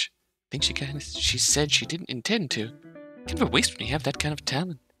college. I think she said she didn't intend to. Kind of a waste when you have that kind of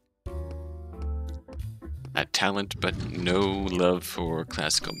talent. That talent, but no love for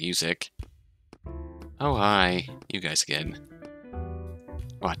classical music. Oh, hi. You guys again.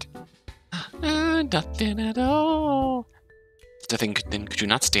 What? Nothing at all. Then could you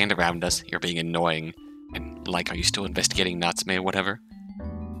not stand around us? You're being annoying. And, like, are you still investigating Natsume or whatever?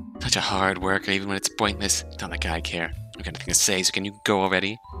 Such a hard worker, even when it's pointless. Not like I care. I've got nothing to say, so can you go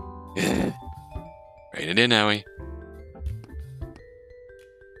already? Rein it in, Aoi.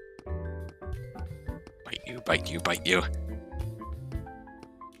 Bite you, bite you, bite you.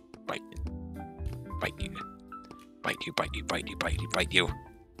 Bite you. Bite you. Bite you, bite you, bite you, bite you, bite you.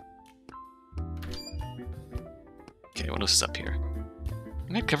 Okay, what else is up here?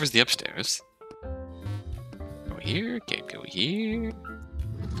 And that covers the upstairs. Go here, can't go here.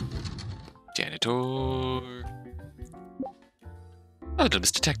 Janitor. Oh, little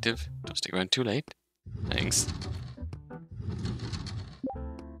Miss Detective. Don't stick around too late. Thanks.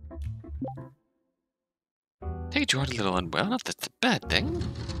 Take it you aren't a little unwell enough, that's a bad thing.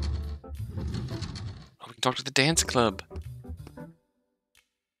 Oh, we can talk to the dance club.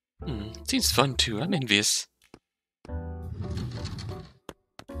 Seems fun too, I'm envious.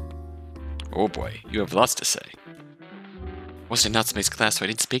 Oh boy, you have lots to say. I wasn't in Natsume's class, so I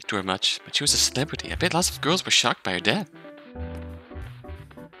didn't speak to her much, but she was a celebrity. I bet lots of girls were shocked by her death.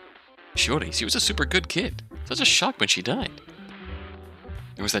 Shiori, she was a super good kid. Such a shock when she died.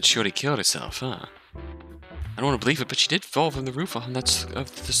 It was that Shiori killed herself, huh? I don't want to believe it, but she did fall from the roof of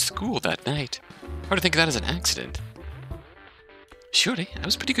the school that night. Hard to think of that as an accident. Shiori, I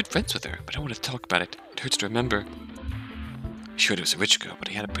was pretty good friends with her, but I don't want to talk about it. It hurts to remember. Shiori was a rich girl, but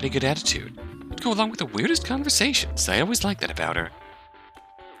he had a pretty good attitude. Would go along with the weirdest conversations. I always liked that about her.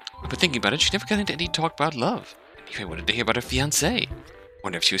 But thinking about it, she never got into any talk about love. And even wanted to hear about her fiancé.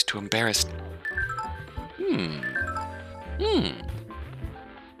 Wonder if she was too embarrassed.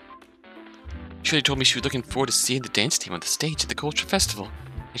 Shiori told me she was looking forward to seeing the dance team on the stage at the culture festival.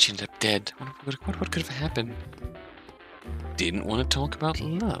 And she ended up dead. What could have happened? Didn't want to talk about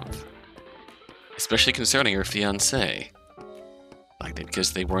love. Especially concerning her fiancé. Like that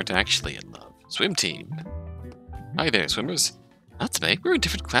because they weren't actually in love. Swim team. Hi there, swimmers. Natsume, we were in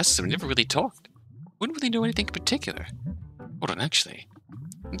different classes and we never really talked. Wouldn't really know anything in particular. Hold on, actually.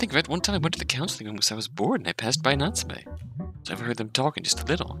 I think of it, one time I went to the counseling room because I was bored and I passed by Natsume. So I overheard them talking just a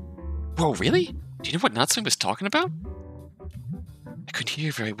little. Whoa, really? Do you know what Natsume was talking about? I couldn't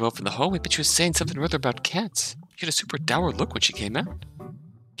hear very well from the hallway, but she was saying something or other about cats. She had a super dour look when she came out.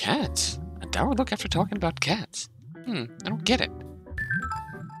 Cats? A dour look after talking about cats? I don't get it.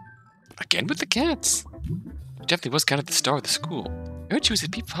 Again with the cats. She definitely was kind of the star of the school. I heard she was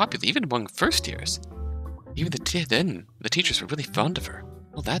pretty popular even among first years. Even then, the teachers were really fond of her.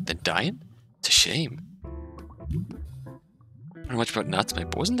 All that, then dying? It's a shame. I don't know much about Natsume,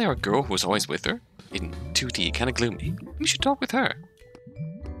 but wasn't there a girl who was always with her? In 2D, kind of gloomy. We should talk with her.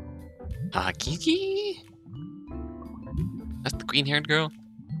 Kiki? That's the green-haired girl?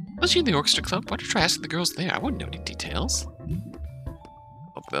 Was she in the orchestra club? Why don't you try asking the girls there? I wouldn't know any details.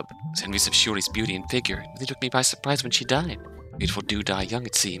 Club was envious of Shiori's beauty and figure. It really took me by surprise when she died. Beautiful do die young,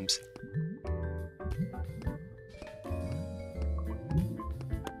 it seems.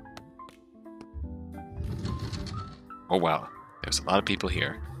 Oh wow, there's a lot of people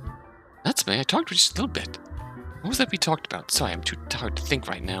here. Natsume, I talked to her just a little bit. What was that we talked about? Sorry, I'm too tired to think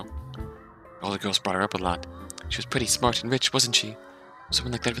right now. All the girls brought her up a lot. She was pretty smart and rich, wasn't she?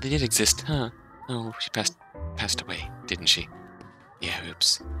 Someone like that really did exist, huh? Oh, she passed away, didn't she? Yeah,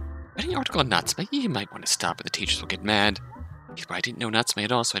 oops. Writing an article on Natsume, you might want to stop or the teachers will get mad. I didn't know Natsume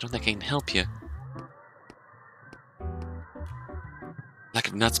at all, so I don't think I can help you. Lack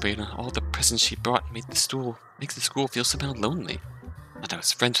of Natsume and all the presents she brought makes the school feel somehow lonely. Not that I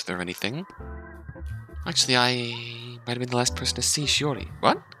was friends with her or anything. Actually, I might have been the last person to see Shiori.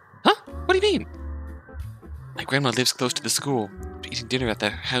 What? Huh? What do you mean? My grandma lives close to the school. After eating dinner at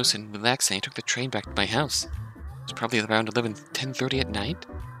their house and relaxing, I took the train back to my house. It was probably around 10:30 at night.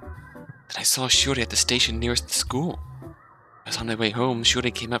 Then I saw Shiori at the station nearest the school. I was on my way home,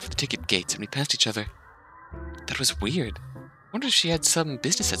 Shiori came out from the ticket gates and we passed each other. That was weird. I wondered if she had some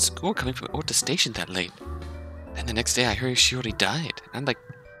business at school coming from the station that late. Then the next day I heard Shiori died. I'm like,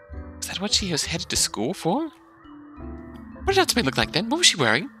 was that what she was headed to school for? What did Natsume look like then? What was she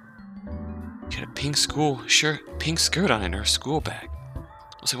wearing? She had a pink skirt on in her school bag.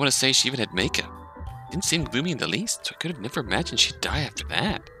 Also, I want to say she even had makeup. Didn't seem gloomy in the least, so I could have never imagined she'd die after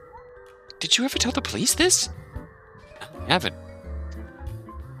that. Did you ever tell the police this? No, I haven't.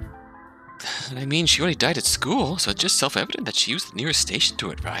 I mean, she already died at school, so it's just self-evident that she used the nearest station to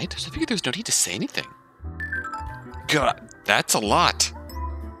it, right? So I figured there's no need to say anything. God, that's a lot.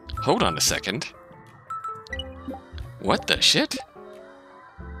 Hold on a second. What the shit?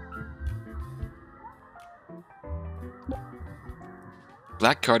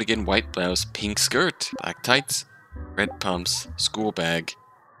 Black cardigan, white blouse, pink skirt, black tights, red pumps, school bag,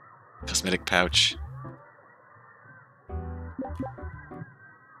 cosmetic pouch.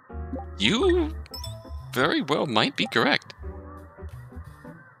 You very well might be correct.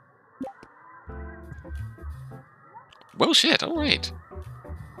 Well, shit, alright.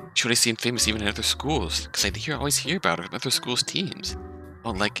 Should I seem famous even in other schools? Because I always hear about her in other schools' teams.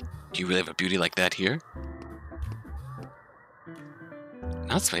 Oh, like, do you really have a beauty like that here?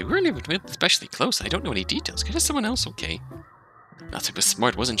 Natsume, we weren't even especially close. I don't know any details. Could have someone else, okay? Natsume was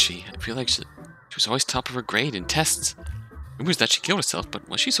smart, wasn't she? I feel like she was always top of her grade in tests. Rumors that she killed herself, but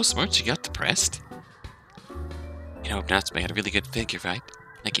was she so smart she got depressed? You know, Natsume had a really good figure, right?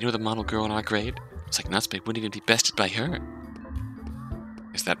 Like, you know the model girl in our grade? It's like Natsume wouldn't even be bested by her.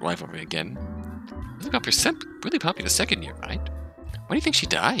 There's that rivalry again. Really popular second year, right? Why do you think she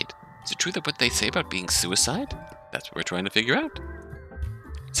died? Is it true that what they say about being suicide? That's what we're trying to figure out.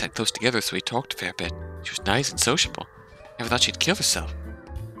 We sat close together, so we talked a fair bit. She was nice and sociable. Never thought she'd kill herself.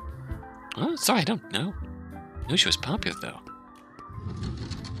 Oh, sorry, I don't know. I knew she was popular, though.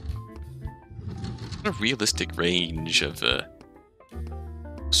 What a realistic range of,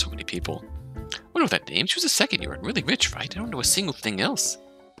 so many people. I don't know that name. She was a second year and really rich, right? I don't know a single thing else.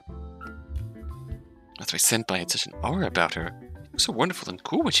 That's why Senpai had such an aura about her. She was so wonderful and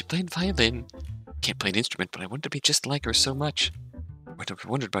cool when she played violin. Can't play an instrument, but I wanted to be just like her so much. I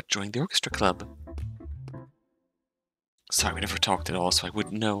wondered about joining the orchestra club. Sorry, we never talked at all, so I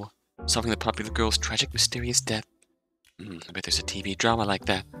wouldn't know. Solving the popular girl's tragic, mysterious death. I bet there's a TV drama like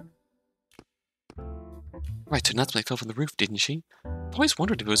that. Right, so Natsume fell from the roof, didn't she? I've always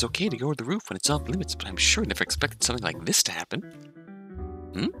wondered if it was okay to go to the roof when it's off limits, but I'm sure I never expected something like this to happen.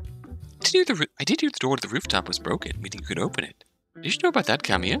 I did hear the door to the rooftop was broken, meaning you could open it. Did you know about that,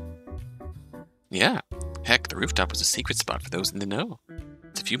 Kamiya? Yeah. Heck, the rooftop was a secret spot for those in the know.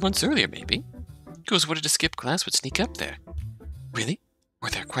 It's a few months earlier, maybe. Girls who wanted to skip class would sneak up there. Really? Were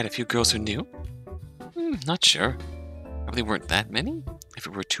there quite a few girls who knew? Not sure. Probably weren't that many. If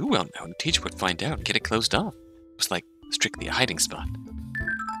it were too well known, the teacher would find out and get it closed off. It was like strictly a hiding spot.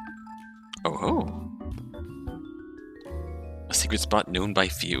 Oh. A secret spot known by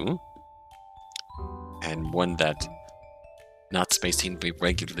few. And one that Natsume seemed to be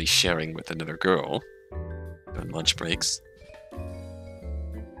regularly sharing with another girl during lunch breaks.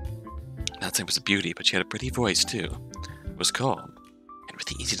 Natsume was a beauty, but she had a pretty voice too. It was calm and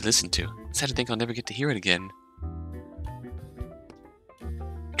really easy to listen to. Sad to think I'll never get to hear it again.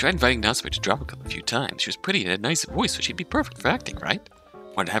 I tried inviting Natsume to drama club a few times. She was pretty and had a nice voice, so she'd be perfect for acting, right?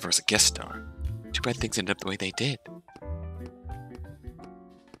 Wanted to have her as a guest star. Too bad things ended up the way they did.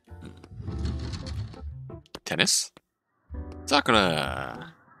 Tennis?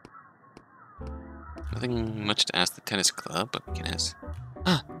 Sakura! Nothing much to ask the tennis club, but we can ask.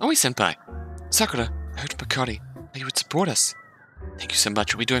 Aoi senpai! Sakura, I heard from Akari that you would support us. Thank you so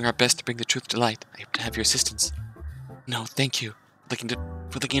much. We'll be doing our best to bring the truth to light. I hope to have your assistance. No, thank you.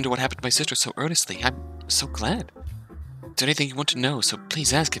 For looking into what happened to my sister so earnestly. I'm so glad. Is there anything you want to know, so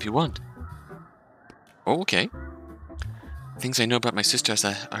please ask if you want. Oh, okay. Things I know about my sister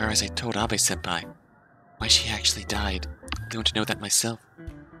are as I told Abe senpai. Why she actually died. I want to know that myself.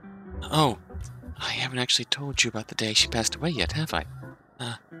 Oh, I haven't actually told you about the day she passed away yet, have I?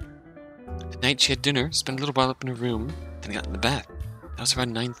 The night she had dinner, spent a little while up in her room, then got in the bath. That was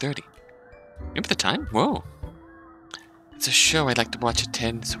around 9:30. Remember the time? Whoa. It's a show I'd like to watch at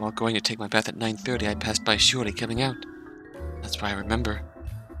 10, so while going to take my bath at 9:30, I passed by Shiori coming out. That's why I remember.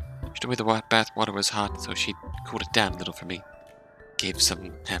 She told me the bath water was hot, so she cooled it down a little for me. Gave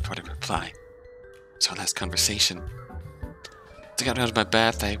some half-hearted reply. It was our last conversation. As I got out of my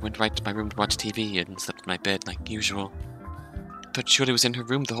bath, I went right to my room to watch TV and slept in my bed like usual. I thought Shiori was in her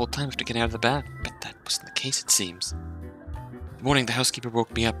room the whole time after getting out of the bath, but that wasn't the case, it seems. In the morning, the housekeeper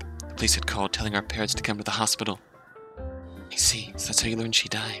woke me up. The police had called, telling our parents to come to the hospital. I see, so that's how you learned she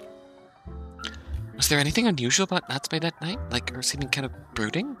died. Was there anything unusual about Natsume that night? Like her seeming kind of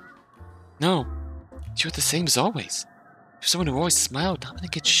brooding? No. She was the same as always. She was someone who always smiled, not letting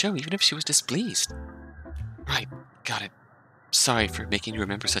it show, even if she was displeased. Right, got it. Sorry for making you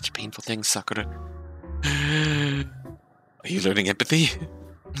remember such painful things, Sakura. Are you learning empathy?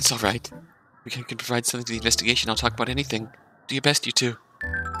 It's alright. We can provide something to the investigation. I'll talk about anything. Do your best, you two.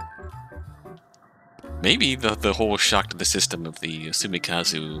 Maybe the whole shock to the system of the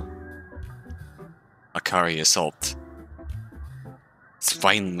Sumikazu Akari assault is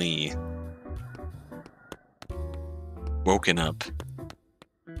finally woken up.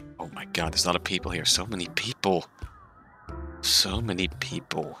 Oh my god, there's a lot of people here. So many people. So many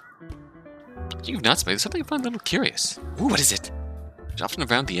people. You've not made something I find a little curious. Ooh, what is it? She's often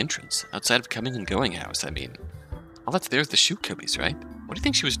around the entrance, outside of coming and going house, I mean. All that's there is the shoe cubbies, right? What do you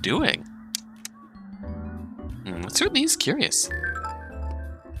think she was doing? It certainly is curious.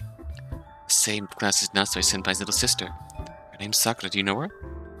 Same class as Natsume Senpai's little sister. Her name's Sakura, do you know her?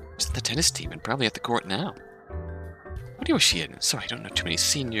 She's on the tennis team and probably at the court now. What year was she in? Sorry, I don't know too many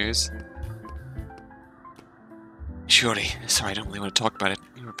seniors. Shiori, sorry, I don't really want to talk about it.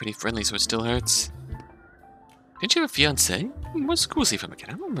 We were pretty friendly, so it still hurts. Didn't you have a fiancé? What school was he from again?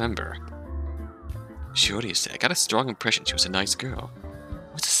 I don't remember. Shiori, you say, I got a strong impression she was a nice girl.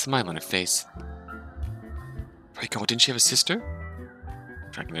 What's a smile on her face? Rico, didn't she have a sister?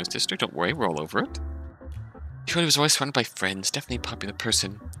 Tracking her sister? Don't worry, we're all over it. Shiori was always surrounded by friends, definitely a popular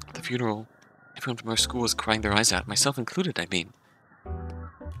person. At the funeral, everyone from our school was crying their eyes out, myself included, I mean.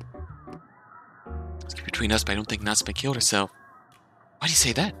 Let's keep between us, but I don't think Natsume killed herself. Why do you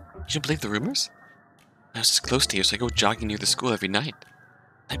say that? You don't believe the rumors? I was just close to here, so I go jogging near the school every night.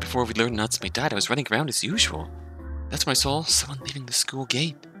 The night before we learned Natsume died, I was running around as usual. That's when I saw someone leaving the school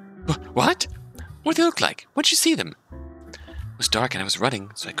gate. What? What did they look like? When did you see them? It was dark and I was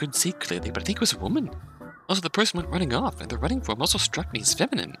running, so I couldn't see clearly, but I think it was a woman. Also, the person went running off, and the running form also struck me as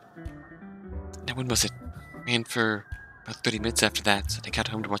feminine. Now, when was it? Ran for about 30 minutes after that, so I got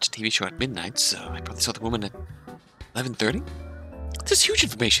home to watch a TV show at midnight, so I probably saw the woman at 11:30? This is huge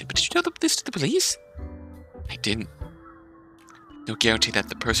information, but did you know this to the police? I didn't. No guarantee that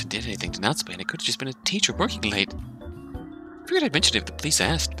the person did anything to Natsume, and it could have just been a teacher working late. I figured I'd mention it if the police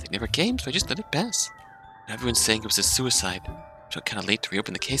asked, but they never came, so I just let it pass. And everyone's saying it was a suicide, so it's kind of late to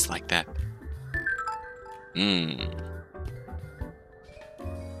reopen the case like that.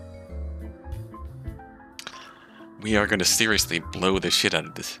 We are going to seriously blow the shit out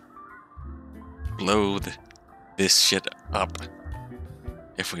of this. Blow this shit up.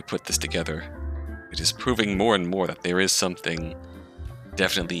 If we put this together. It is proving more and more that there is something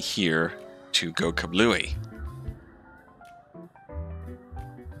definitely here to go kablooey.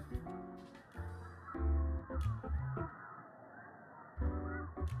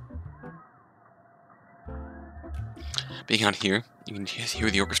 Being out here, you can hear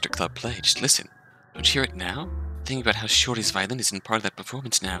the orchestra club play. Just listen. Don't you hear it now? Thinking about how Shiori's violin isn't part of that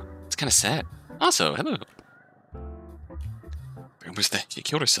performance now. It's kind of sad. Also, hello. Rumors that she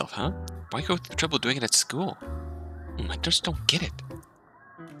killed herself, huh? Why go through the trouble doing it at school? I just don't get it.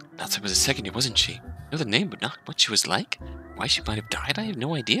 Natsume was a second year, wasn't she? Know the name, but not what she was like? Why she might have died? I have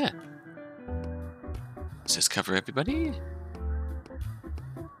no idea. Does this cover everybody?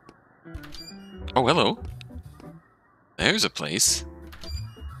 Oh, hello. There's a place.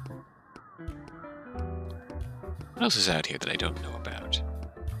 What else is out here that I don't know about?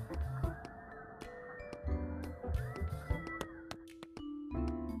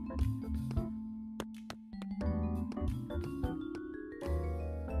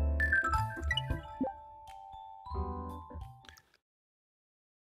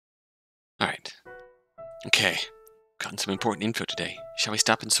 Alright. Okay. Gotten some important info today. Shall we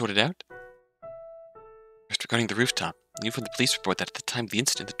stop and sort it out? First, regarding the rooftop. I knew from the police report that at the time of the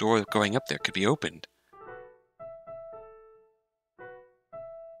incident, the door going up there could be opened.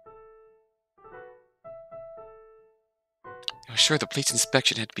 I was sure the police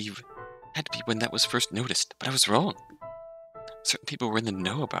inspection had to be when that was first noticed, but I was wrong. Certain people were in the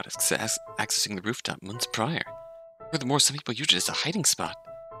know about accessing the rooftop months prior. Furthermore, some people used it as a hiding spot.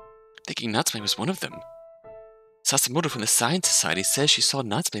 Thinking Natsume was one of them. Sasamoto from the Science Society says she saw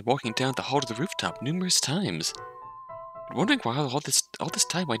Natsume walking down the hall to the rooftop numerous times. I'm wondering why all this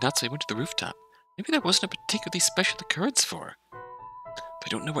time why Natsume went to the rooftop. Maybe that wasn't a particularly special occurrence for her. But I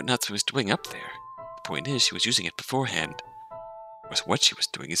don't know what Natsume was doing up there. The point is, she was using it beforehand. Of course, what she was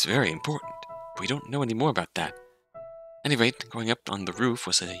doing is very important, but we don't know any more about that. At any rate, going up on the roof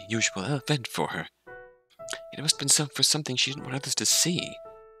was a usual event for her. It must have been for something she didn't want others to see.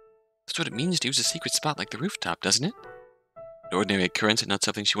 That's what it means to use a secret spot like the rooftop, doesn't it? An ordinary occurrence and not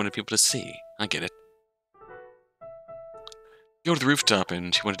something she wanted people to see. I get it. Go to the rooftop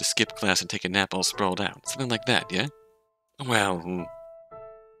and she wanted to skip class and take a nap all sprawled out. Something like that, yeah? Well,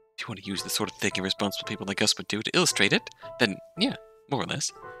 if you want to use the sort of thing irresponsible people like us would do to illustrate it, then yeah, more or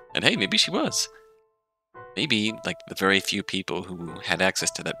less. And hey, maybe she was. Maybe, like, the very few people who had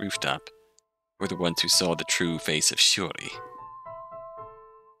access to that rooftop were the ones who saw the true face of Shiori.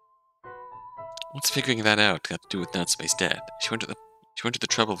 What's figuring that out got to do with Natsume's death? She went to the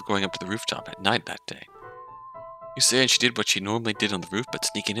trouble of going up to the rooftop at night that day. You saying she did what she normally did on the roof, but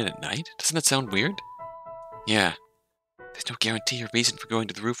sneaking in at night? Doesn't that sound weird? Yeah. There's no guarantee or reason for going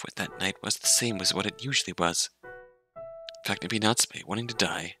to the roof that night was the same as what it usually was. In fact, maybe Natsume, wanting to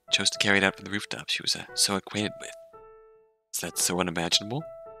die, chose to carry it out from the rooftop she was so acquainted with. Is that so unimaginable?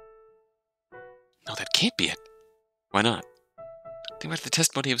 No, that can't be it. Why not? Think about the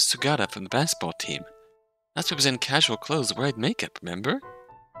testimony of Sugata from the basketball team. Natsume was in casual clothes wearing makeup, remember?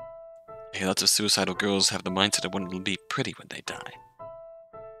 Hey, lots of suicidal girls have the mindset of wanting to be pretty when they die.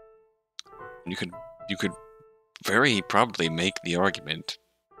 You could very probably make the argument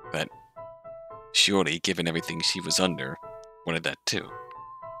that Shiori, given everything she was under, wanted that too.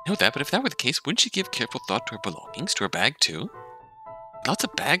 I know that, but if that were the case, wouldn't she give careful thought to her belongings, to her bag too? Lots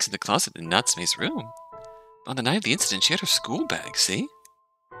of bags in the closet in Natsume's room. On the night of the incident, she had her school bag, see?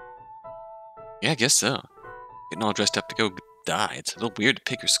 Yeah, I guess so. Getting all dressed up to go die, it's a little weird to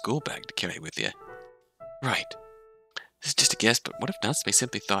pick your school bag to carry with you. Right. This is just a guess, but what if Natsume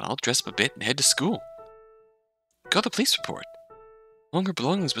simply thought, I'll dress up a bit and head to school? Call the police report. Among her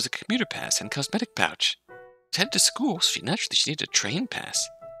belongings was a commuter pass and cosmetic pouch. She headed to school, so she needed a train pass.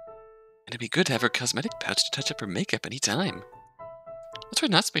 And it'd be good to have her cosmetic pouch to touch up her makeup any time. That's why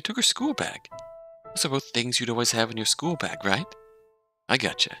Natsume took her school bag. Those are both things you'd always have in your school bag, right? I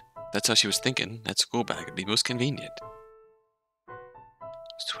gotcha. That's how she was thinking. That school bag would be most convenient.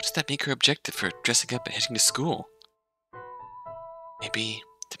 So what does that make her objective for dressing up and heading to school? Maybe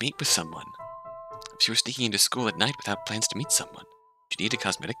to meet with someone. If she were sneaking into school at night without plans to meet someone, do you need a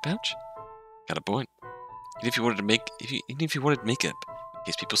cosmetic pouch? Got a point. Even if you wanted makeup, in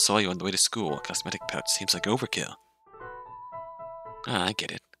case people saw you on the way to school, a cosmetic pouch seems like overkill. Ah, I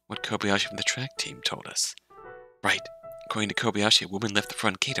get it. What Kobayashi from the track team told us. Right. According to Kobayashi, a woman left the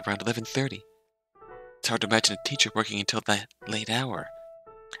front gate around 11:30. It's hard to imagine a teacher working until that late hour.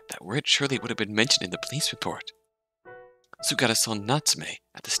 That word surely would have been mentioned in the police report. Sugata saw Natsume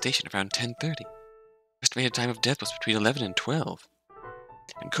at the station around 10:30. Estimated time of death was between 11 and 12.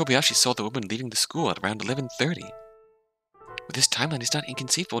 And Kobayashi saw the woman leaving the school at around 11:30. With this timeline, it's not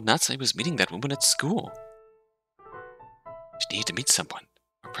inconceivable Natsume was meeting that woman at school. She needed to meet someone,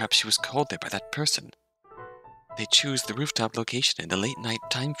 or perhaps she was called there by that person. They choose the rooftop location in the late night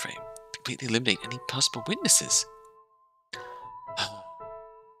time frame to completely eliminate any possible witnesses.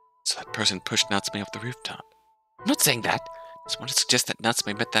 So that person pushed Natsume off the rooftop. I'm not saying that. I just want to suggest that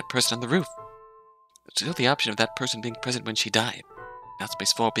Natsume met that person on the roof. There's still the option of that person being present when she died.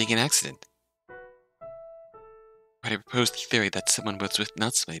 Natsume's fall being an accident. Right, I proposed the theory that someone was with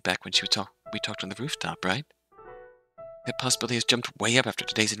Natsume back when we talked on the rooftop, right? That possibility has jumped way up after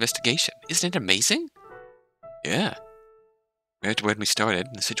today's investigation. Isn't it amazing? Yeah. Compared to when we started,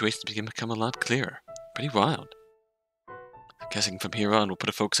 the situation's become a lot clearer. Pretty wild. I'm guessing from here on we'll put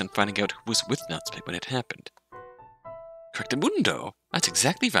a focus on finding out who was with Natsume when it happened. Correctamundo! That's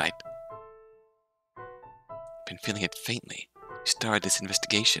exactly right. I've been feeling it faintly. We started this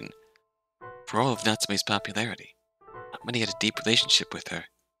investigation. For all of Natsume's popularity, not many had a deep relationship with her.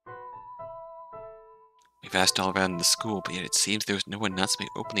 We've asked all around the school, but yet it seems there was no one Natsume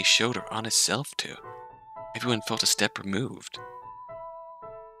openly showed her honest self to. Everyone felt a step removed.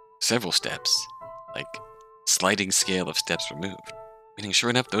 Several steps. Like, sliding scale of steps removed. Meaning, sure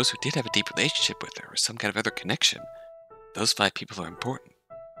enough, those who did have a deep relationship with her, or some kind of other connection, those 5 people are important.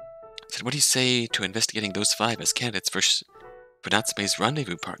 So what do you say to investigating those 5 as candidates for Natsume's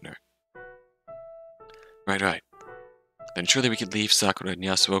rendezvous partner? Right. Then surely we could leave Sakura and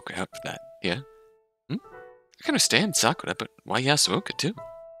Yasuoka out for that, yeah? I can understand Sakura, but why Yasuoka too?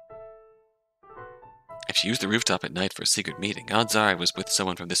 If she used the rooftop at night for a secret meeting, odds are I was with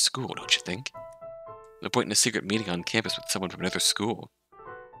someone from this school, don't you think? No point in a secret meeting on campus with someone from another school.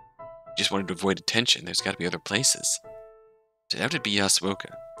 You just wanted to avoid attention, there's gotta be other places. So it would be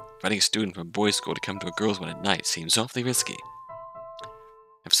Yasuoka. Finding a student from a boys' school to come to a girls' one at night seems awfully risky.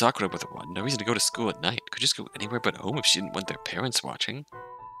 If Sakura were the one, no reason to go to school at night. Could just go anywhere but home if she didn't want their parents watching.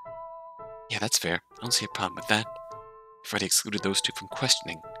 Yeah, that's fair. I don't see a problem with that. Freddy excluded those 2 from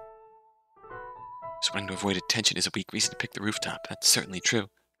questioning. Just wanting to avoid attention is a weak reason to pick the rooftop. That's certainly true.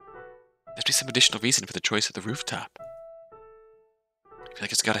 There must be some additional reason for the choice of the rooftop. I feel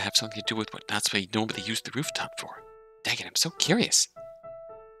like it's gotta have something to do with what Natsume normally used the rooftop for. Dang it, I'm so curious.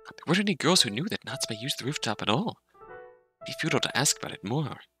 There weren't any girls who knew that Natsume used the rooftop at all. It'd be futile to ask about it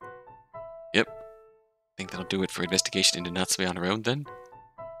more. Yep. Think that'll do it for investigation into Natsume on her own, then?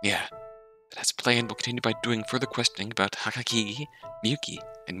 Yeah. That as planned, we'll continue by doing further questioning about Hakaki, Miyuki,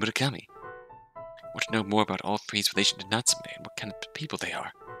 and Murakami. I want to know more about all 3's relation to Natsume and what kind of people they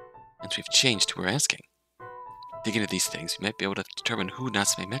are. Once we've changed who we're asking. Dig into these things, we might be able to determine who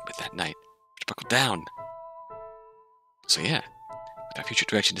Natsume met with that night. To buckle down. So yeah, with our future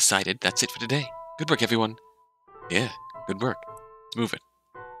direction decided, that's it for today. Good work, everyone. Yeah, good work. Let's move it.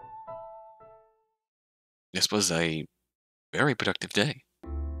 This was a very productive day.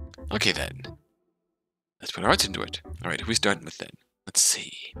 Okay then. Let's put our hearts into it. Alright, who are we starting with then? Let's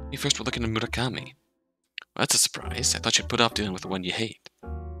see. Maybe first we're looking at Murakami. Well, that's a surprise. I thought you'd put off dealing with the one you hate.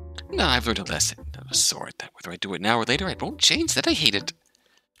 No, I've learned a lesson of a sort that whether I do it now or later, I won't change that I hate it.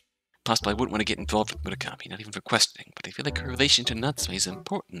 Possibly I wouldn't want to get involved with Murakami, not even for questioning, but I feel like her relation to Natsume is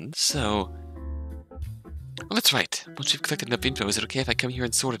important, so... Well, that's right. Once you've collected enough info, is it okay if I come here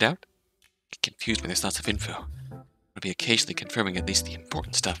and sort it out? I get confused when there's lots of info. I'll be occasionally confirming at least the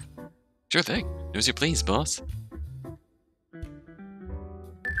important stuff. Sure thing. Do as you please, boss.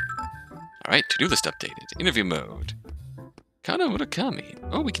 Alright, to-do list updated. Interview mode. Kana Murakami.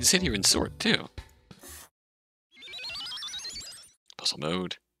 Oh, we can sit here and sort, too. Puzzle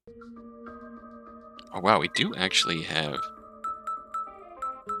mode. Oh wow, we do actually have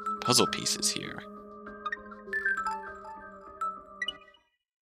puzzle pieces here.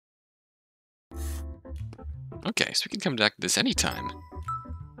 Okay, so we can come back to this anytime.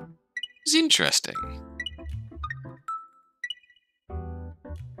 It's interesting.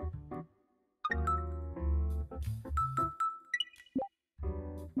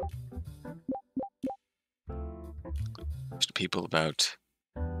 Most people about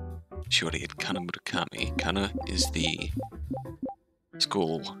Shiori and Kana Murakami. Kana is the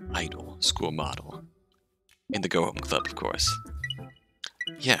school idol, school model. In the Go Home Club, of course.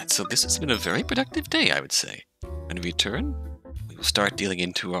 Yeah, so this has been a very productive day, I would say. When we return, we will start dealing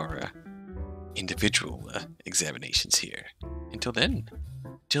into our individual examinations here. Until then,